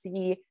you'll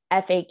see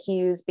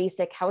FAQs,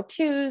 basic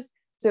how-tos.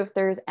 So if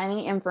there's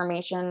any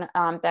information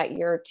that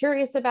you're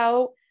curious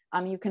about,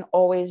 you can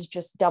always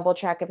just double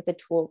check if the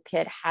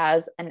toolkit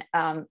has an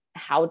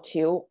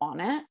how-to on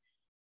it.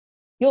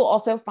 You'll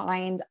also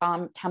find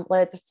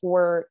templates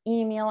for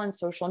email and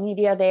social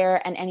media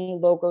there, and any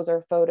logos or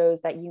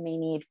photos that you may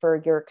need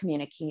for your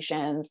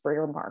communications, for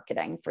your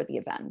marketing for the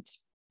event.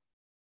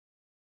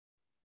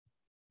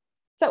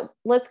 So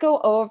let's go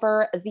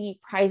over the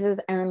prizes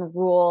and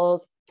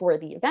rules for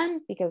the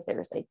event, because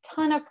there's a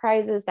ton of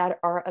prizes that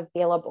are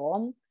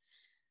available.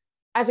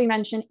 As we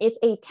mentioned, it's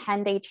a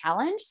 10-day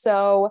challenge.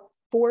 So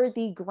for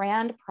the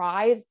grand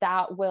prize,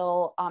 that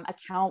will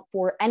account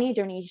for any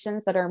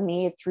donations that are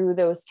made through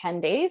those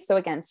 10 days. So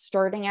again,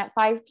 starting at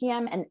 5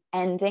 p.m. and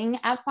ending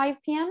at 5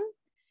 p.m.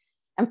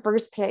 And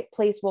first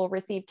place will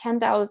receive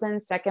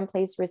 10,000, second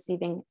place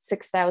receiving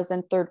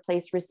 6,000, third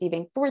place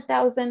receiving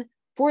 4,000,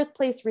 fourth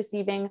place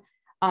receiving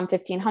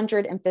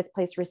 1,500, and fifth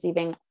place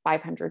receiving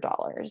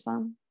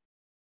 $500.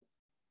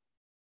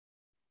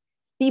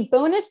 The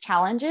bonus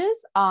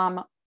challenges,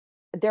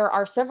 there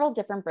are several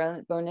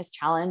different bonus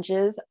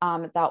challenges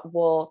that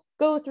we'll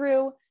go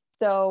through.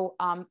 So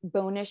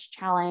bonus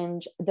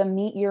challenge, the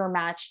Meet Your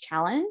Match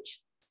challenge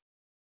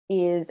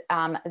is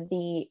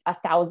the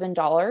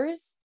 $1,000.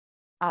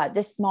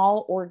 The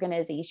small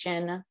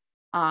organization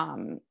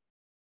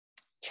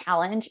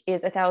challenge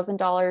is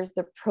 $1,000.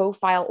 The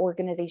profile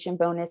organization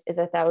bonus is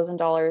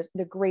 $1,000.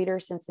 The Greater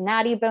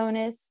Cincinnati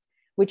bonus,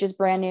 which is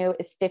brand new,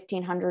 is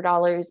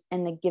 $1,500.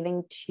 And the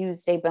Giving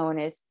Tuesday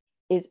bonus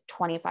is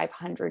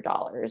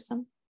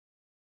 $2,500.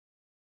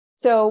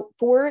 So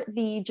for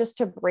the, just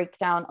to break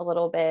down a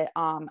little bit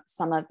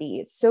some of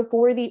these. So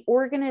for the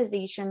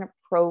organization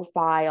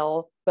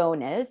profile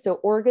bonus, so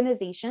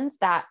organizations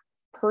that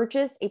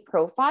purchase a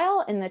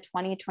profile in the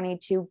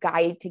 2022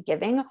 Guide to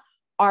Giving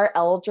are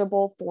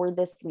eligible for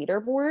this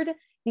leaderboard.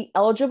 The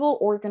eligible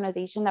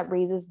organization that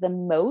raises the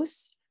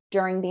most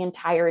during the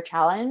entire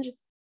challenge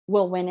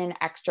will win an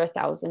extra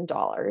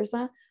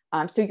 $1,000.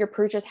 So your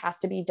purchase has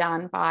to be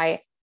done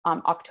by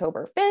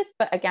October 5th.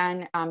 But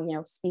again,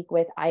 speak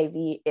with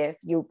Ivy if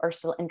you are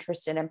still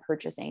interested in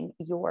purchasing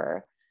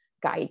your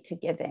Guide to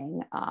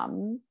Giving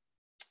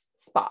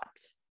spot.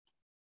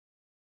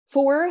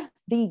 For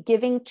the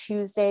Giving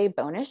Tuesday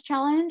bonus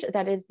challenge,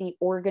 that is the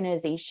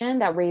organization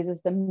that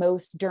raises the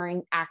most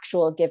during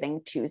actual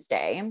Giving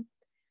Tuesday.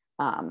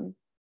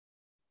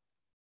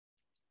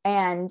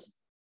 And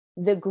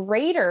the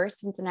Greater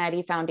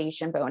Cincinnati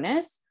Foundation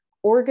bonus,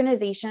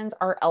 organizations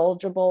are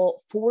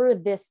eligible for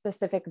this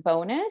specific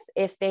bonus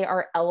if they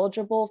are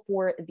eligible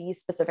for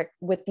these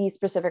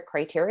specific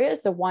criteria.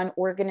 So one,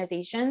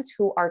 organizations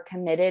who are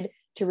committed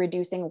to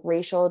reducing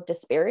racial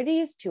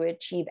disparities to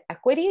achieve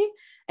equity,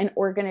 and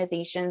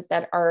organizations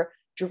that are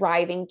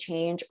driving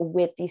change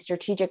with the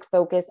strategic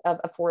focus of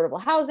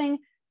affordable housing,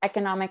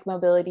 economic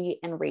mobility,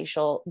 and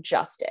racial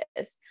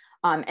justice.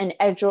 And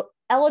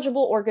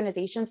eligible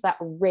organizations that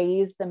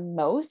raise the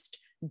most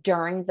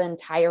during the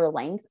entire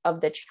length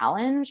of the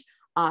challenge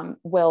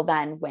will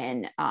then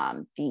win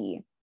the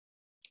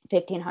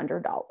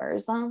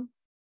 $1,500.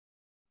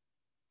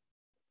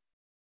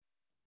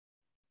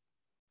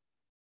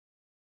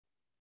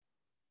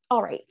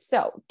 All right,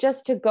 so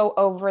just to go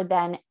over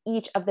then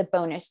each of the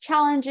bonus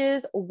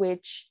challenges,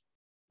 which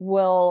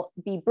will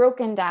be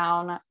broken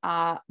down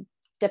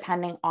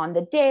depending on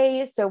the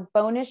day. So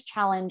bonus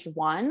challenge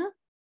 1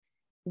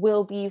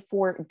 will be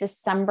for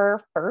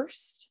December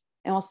 1st.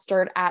 And we'll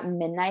start at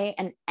midnight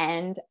and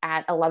end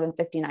at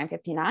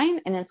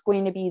 11:59:59. And it's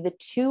going to be the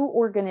 2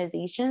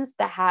 organizations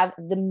that have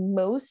the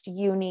most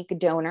unique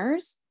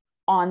donors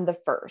on the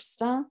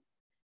 1st.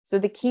 So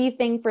the key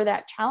thing for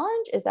that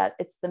challenge is that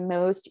it's the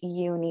most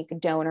unique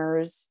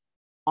donors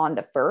on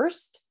the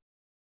 1st.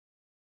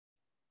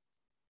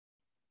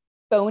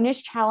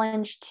 Bonus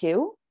challenge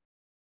 2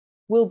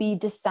 will be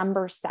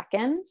December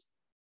 2nd.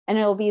 And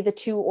it'll be the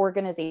 2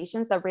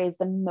 organizations that raise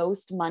the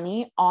most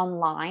money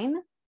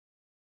online,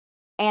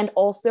 and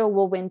also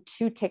will win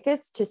 2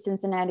 tickets to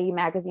Cincinnati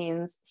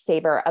Magazine's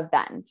Sabre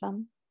event.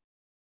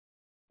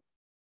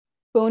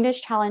 Bonus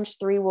challenge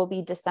 3 will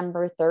be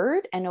December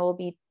 3rd, and it will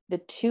be the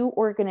 2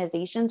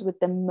 organizations with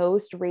the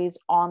most raised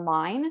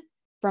online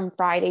from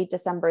Friday,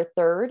 December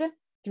 3rd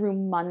through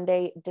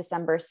Monday,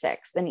 December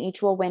 6th. And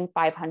each will win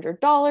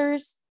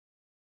 $500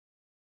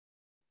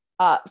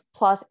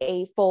 plus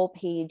a full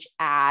page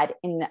ad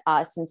in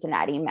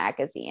Cincinnati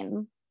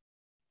Magazine.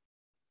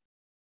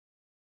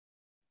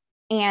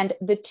 And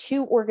the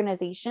 2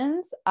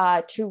 organizations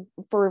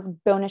for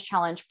bonus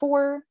challenge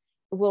 4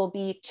 will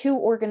be 2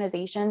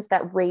 organizations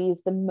that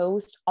raise the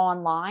most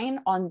online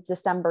on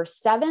December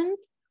 7th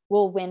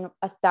will win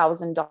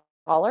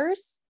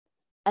 $1,000.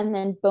 And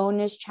then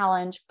bonus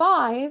challenge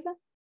 5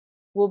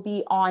 will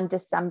be on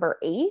December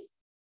 8th.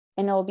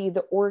 And it'll be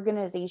the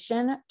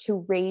organization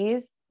to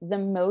raise the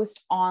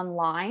most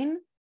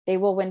online. They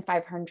will win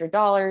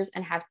 $500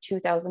 and have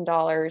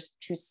 $2,000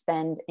 to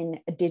spend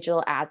in a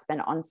digital ad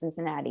spend on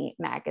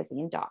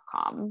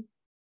CincinnatiMagazine.com.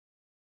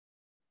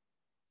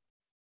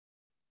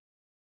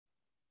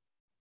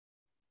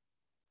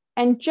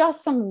 And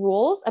just some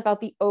rules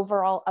about the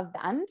overall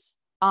event.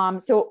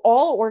 So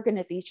all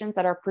organizations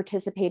that are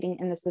participating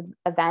in this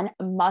event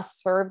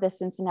must serve the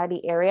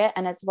Cincinnati area,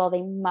 and as well,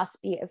 they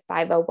must be a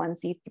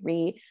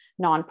 501c3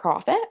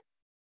 nonprofit.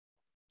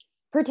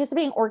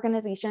 Participating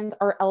organizations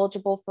are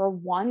eligible for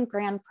 1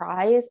 grand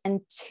prize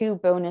and 2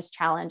 bonus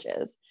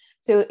challenges.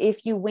 So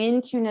if you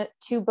win 2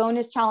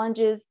 bonus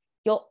challenges,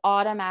 you'll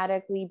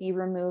automatically be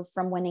removed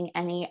from winning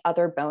any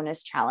other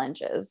bonus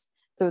challenges.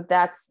 So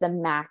that's the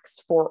max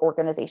for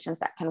organizations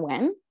that can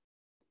win.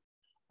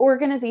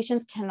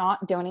 Organizations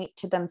cannot donate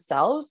to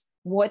themselves,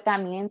 What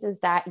that means is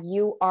that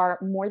you are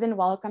more than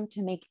welcome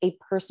to make a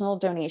personal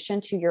donation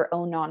to your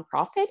own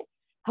nonprofit.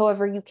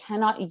 However, you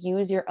cannot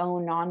use your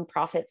own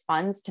nonprofit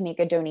funds to make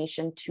a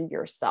donation to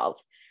yourself.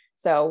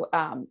 So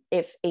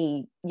if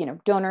a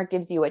donor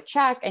gives you a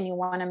check and you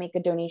want to make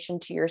a donation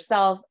to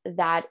yourself,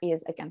 that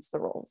is against the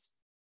rules.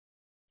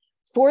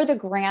 For the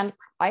grand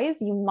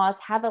prize, you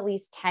must have at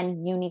least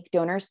 10 unique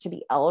donors to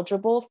be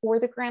eligible for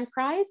the grand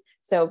prize.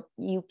 So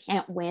you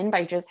can't win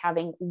by just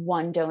having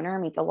one donor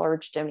make a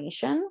large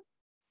donation.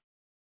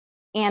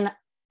 And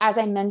as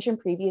I mentioned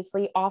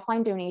previously,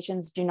 offline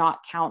donations do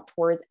not count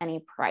towards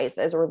any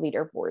prizes or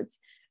leaderboards.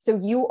 So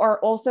you are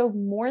also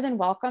more than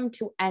welcome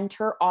to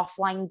enter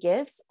offline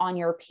gifts on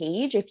your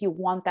page if you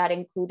want that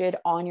included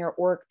on your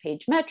org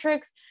page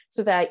metrics,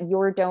 so that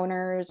your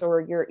donors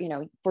or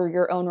for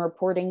your own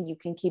reporting, you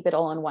can keep it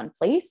all in one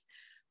place.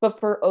 But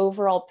for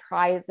overall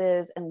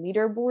prizes and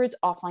leaderboards,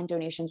 offline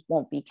donations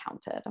won't be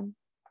counted.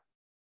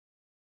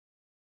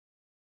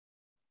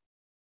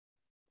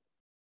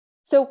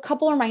 So a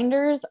couple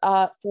reminders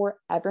for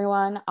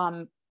everyone.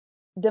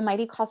 The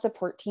Mighty Cause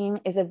support team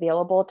is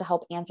available to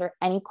help answer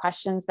any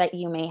questions that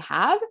you may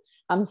have.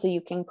 So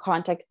you can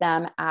contact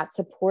them at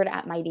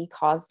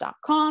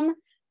support@mightycause.com,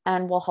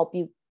 and we'll help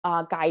you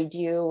guide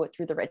you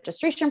through the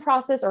registration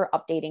process or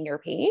updating your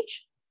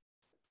page.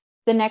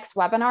 The next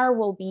webinar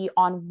will be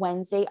on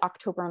Wednesday,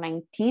 October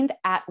 19th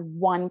at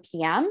 1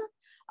 p.m.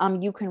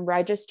 You can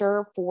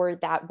register for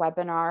that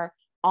webinar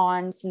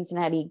on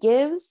Cincinnati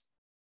Gives.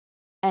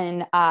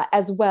 And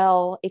as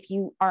well, if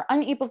you are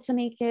unable to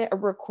make it, a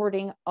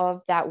recording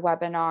of that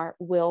webinar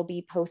will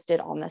be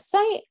posted on the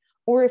site.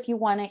 Or if you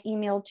want to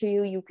email to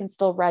you, you can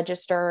still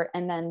register,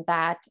 and then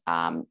that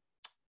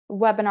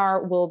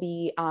webinar will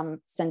be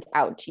sent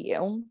out to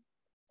you.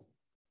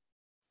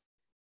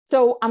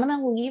 So I'm going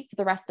to leave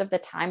the rest of the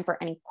time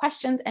for any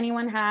questions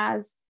anyone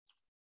has.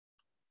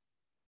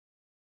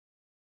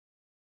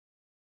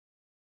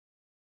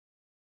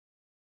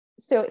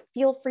 So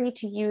feel free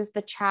to use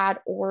the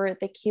chat or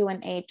the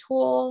Q&A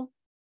tool.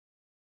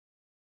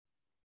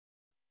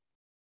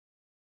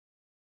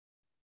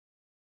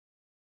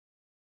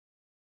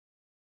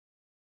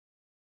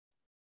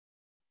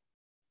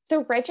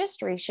 So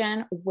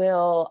registration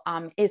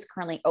is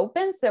currently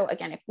open. So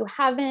again, if you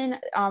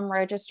haven't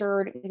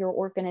registered your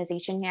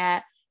organization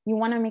yet, you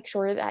want to make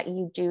sure that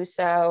you do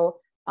so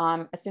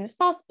as soon as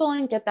possible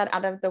and get that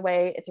out of the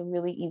way. It's a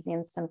really easy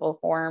and simple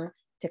form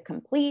to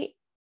complete.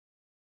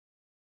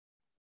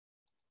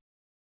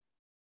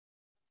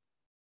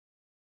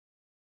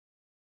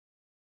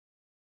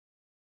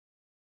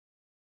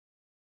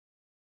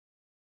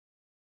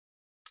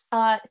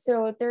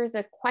 So there's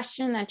a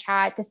question in the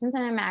chat: does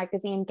Cincinnati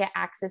Magazine get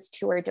access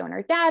to our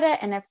donor data?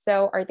 And if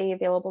so, are they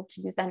available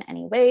to use that in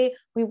any way?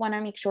 We want to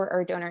make sure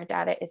our donor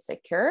data is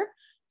secure.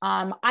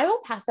 I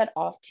will pass that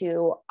off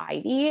to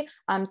Ivy.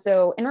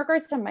 So in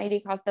regards to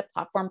Mighty Cause, the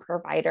platform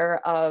provider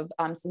of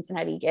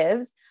Cincinnati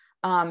Gives,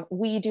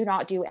 we do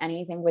not do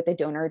anything with the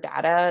donor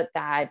data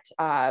that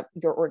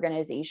your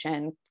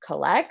organization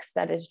collects.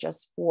 That is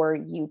just for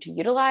you to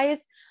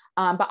utilize.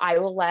 But I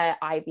will let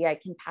Ivy, I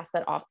can pass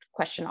that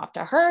question off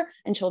to her,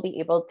 and she'll be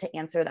able to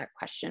answer that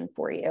question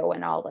for you.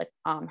 And I'll let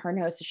her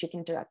know so she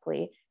can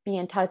directly be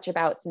in touch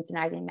about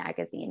Cincinnati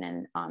Magazine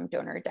and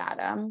donor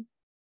data.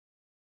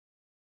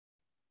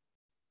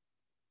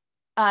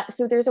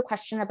 So there's a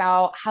question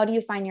about how do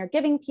you find your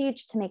giving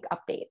page to make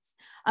updates?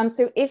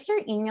 So if your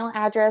email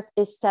address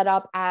is set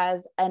up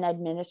as an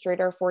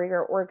administrator for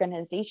your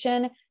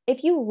organization,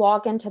 if you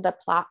log into the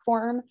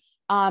platform,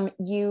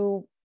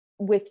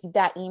 with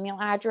that email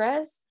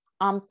address,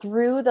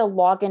 through the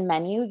login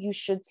menu, you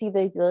should see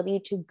the ability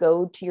to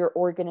go to your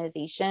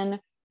organization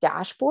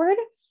dashboard.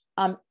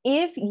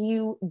 If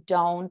you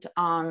don't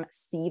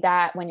see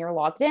that when you're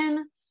logged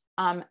in,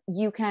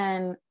 you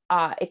can,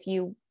 if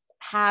you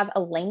have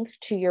a link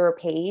to your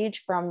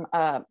page from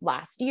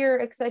last year,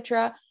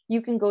 etc.,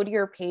 you can go to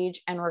your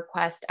page and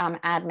request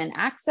admin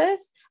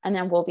access, and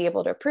then we'll be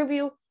able to approve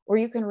you. Or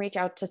you can reach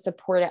out to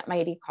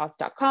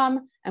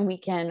support@mightycause.com, and we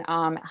can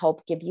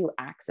help give you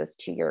access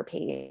to your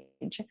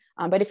page.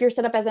 But if you're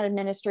set up as an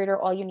administrator,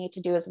 all you need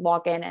to do is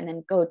log in and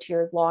then go to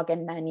your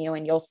login menu,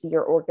 and you'll see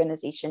your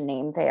organization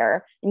name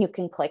there, and you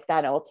can click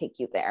that, it'll take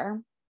you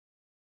there.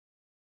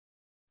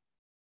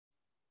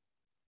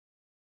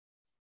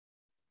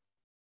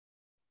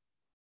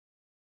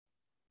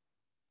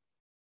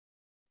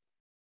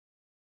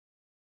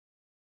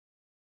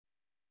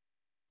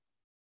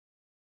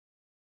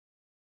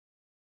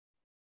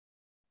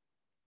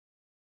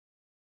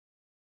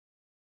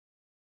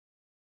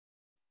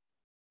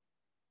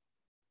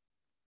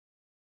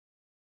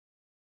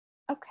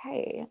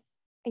 Okay,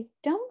 I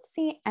don't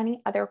see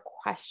any other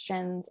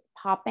questions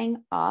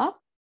popping up.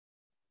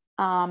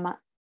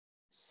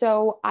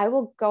 So I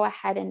will go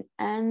ahead and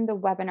end the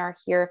webinar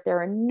here if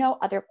there are no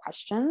other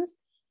questions.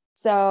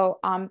 So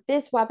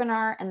this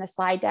webinar and the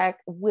slide deck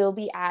will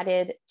be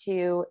added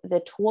to the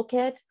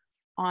toolkit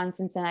on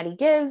Cincinnati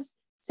Gives.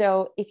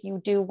 So if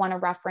you do want to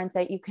reference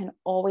it, you can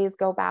always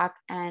go back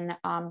and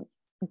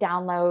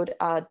download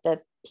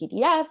the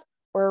PDF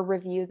or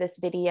review this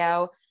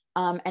video.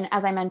 And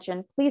as I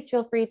mentioned, please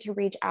feel free to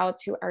reach out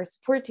to our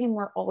support team.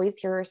 We're always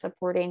here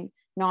supporting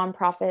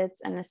nonprofits,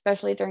 and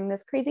especially during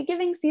this crazy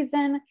giving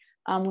season,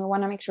 we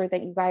want to make sure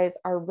that you guys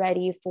are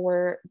ready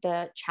for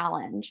the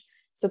challenge.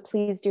 So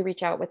please do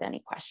reach out with any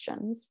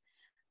questions.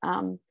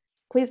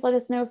 Please let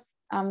us know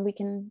if we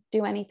can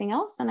do anything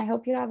else, and I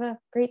hope you have a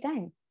great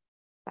day.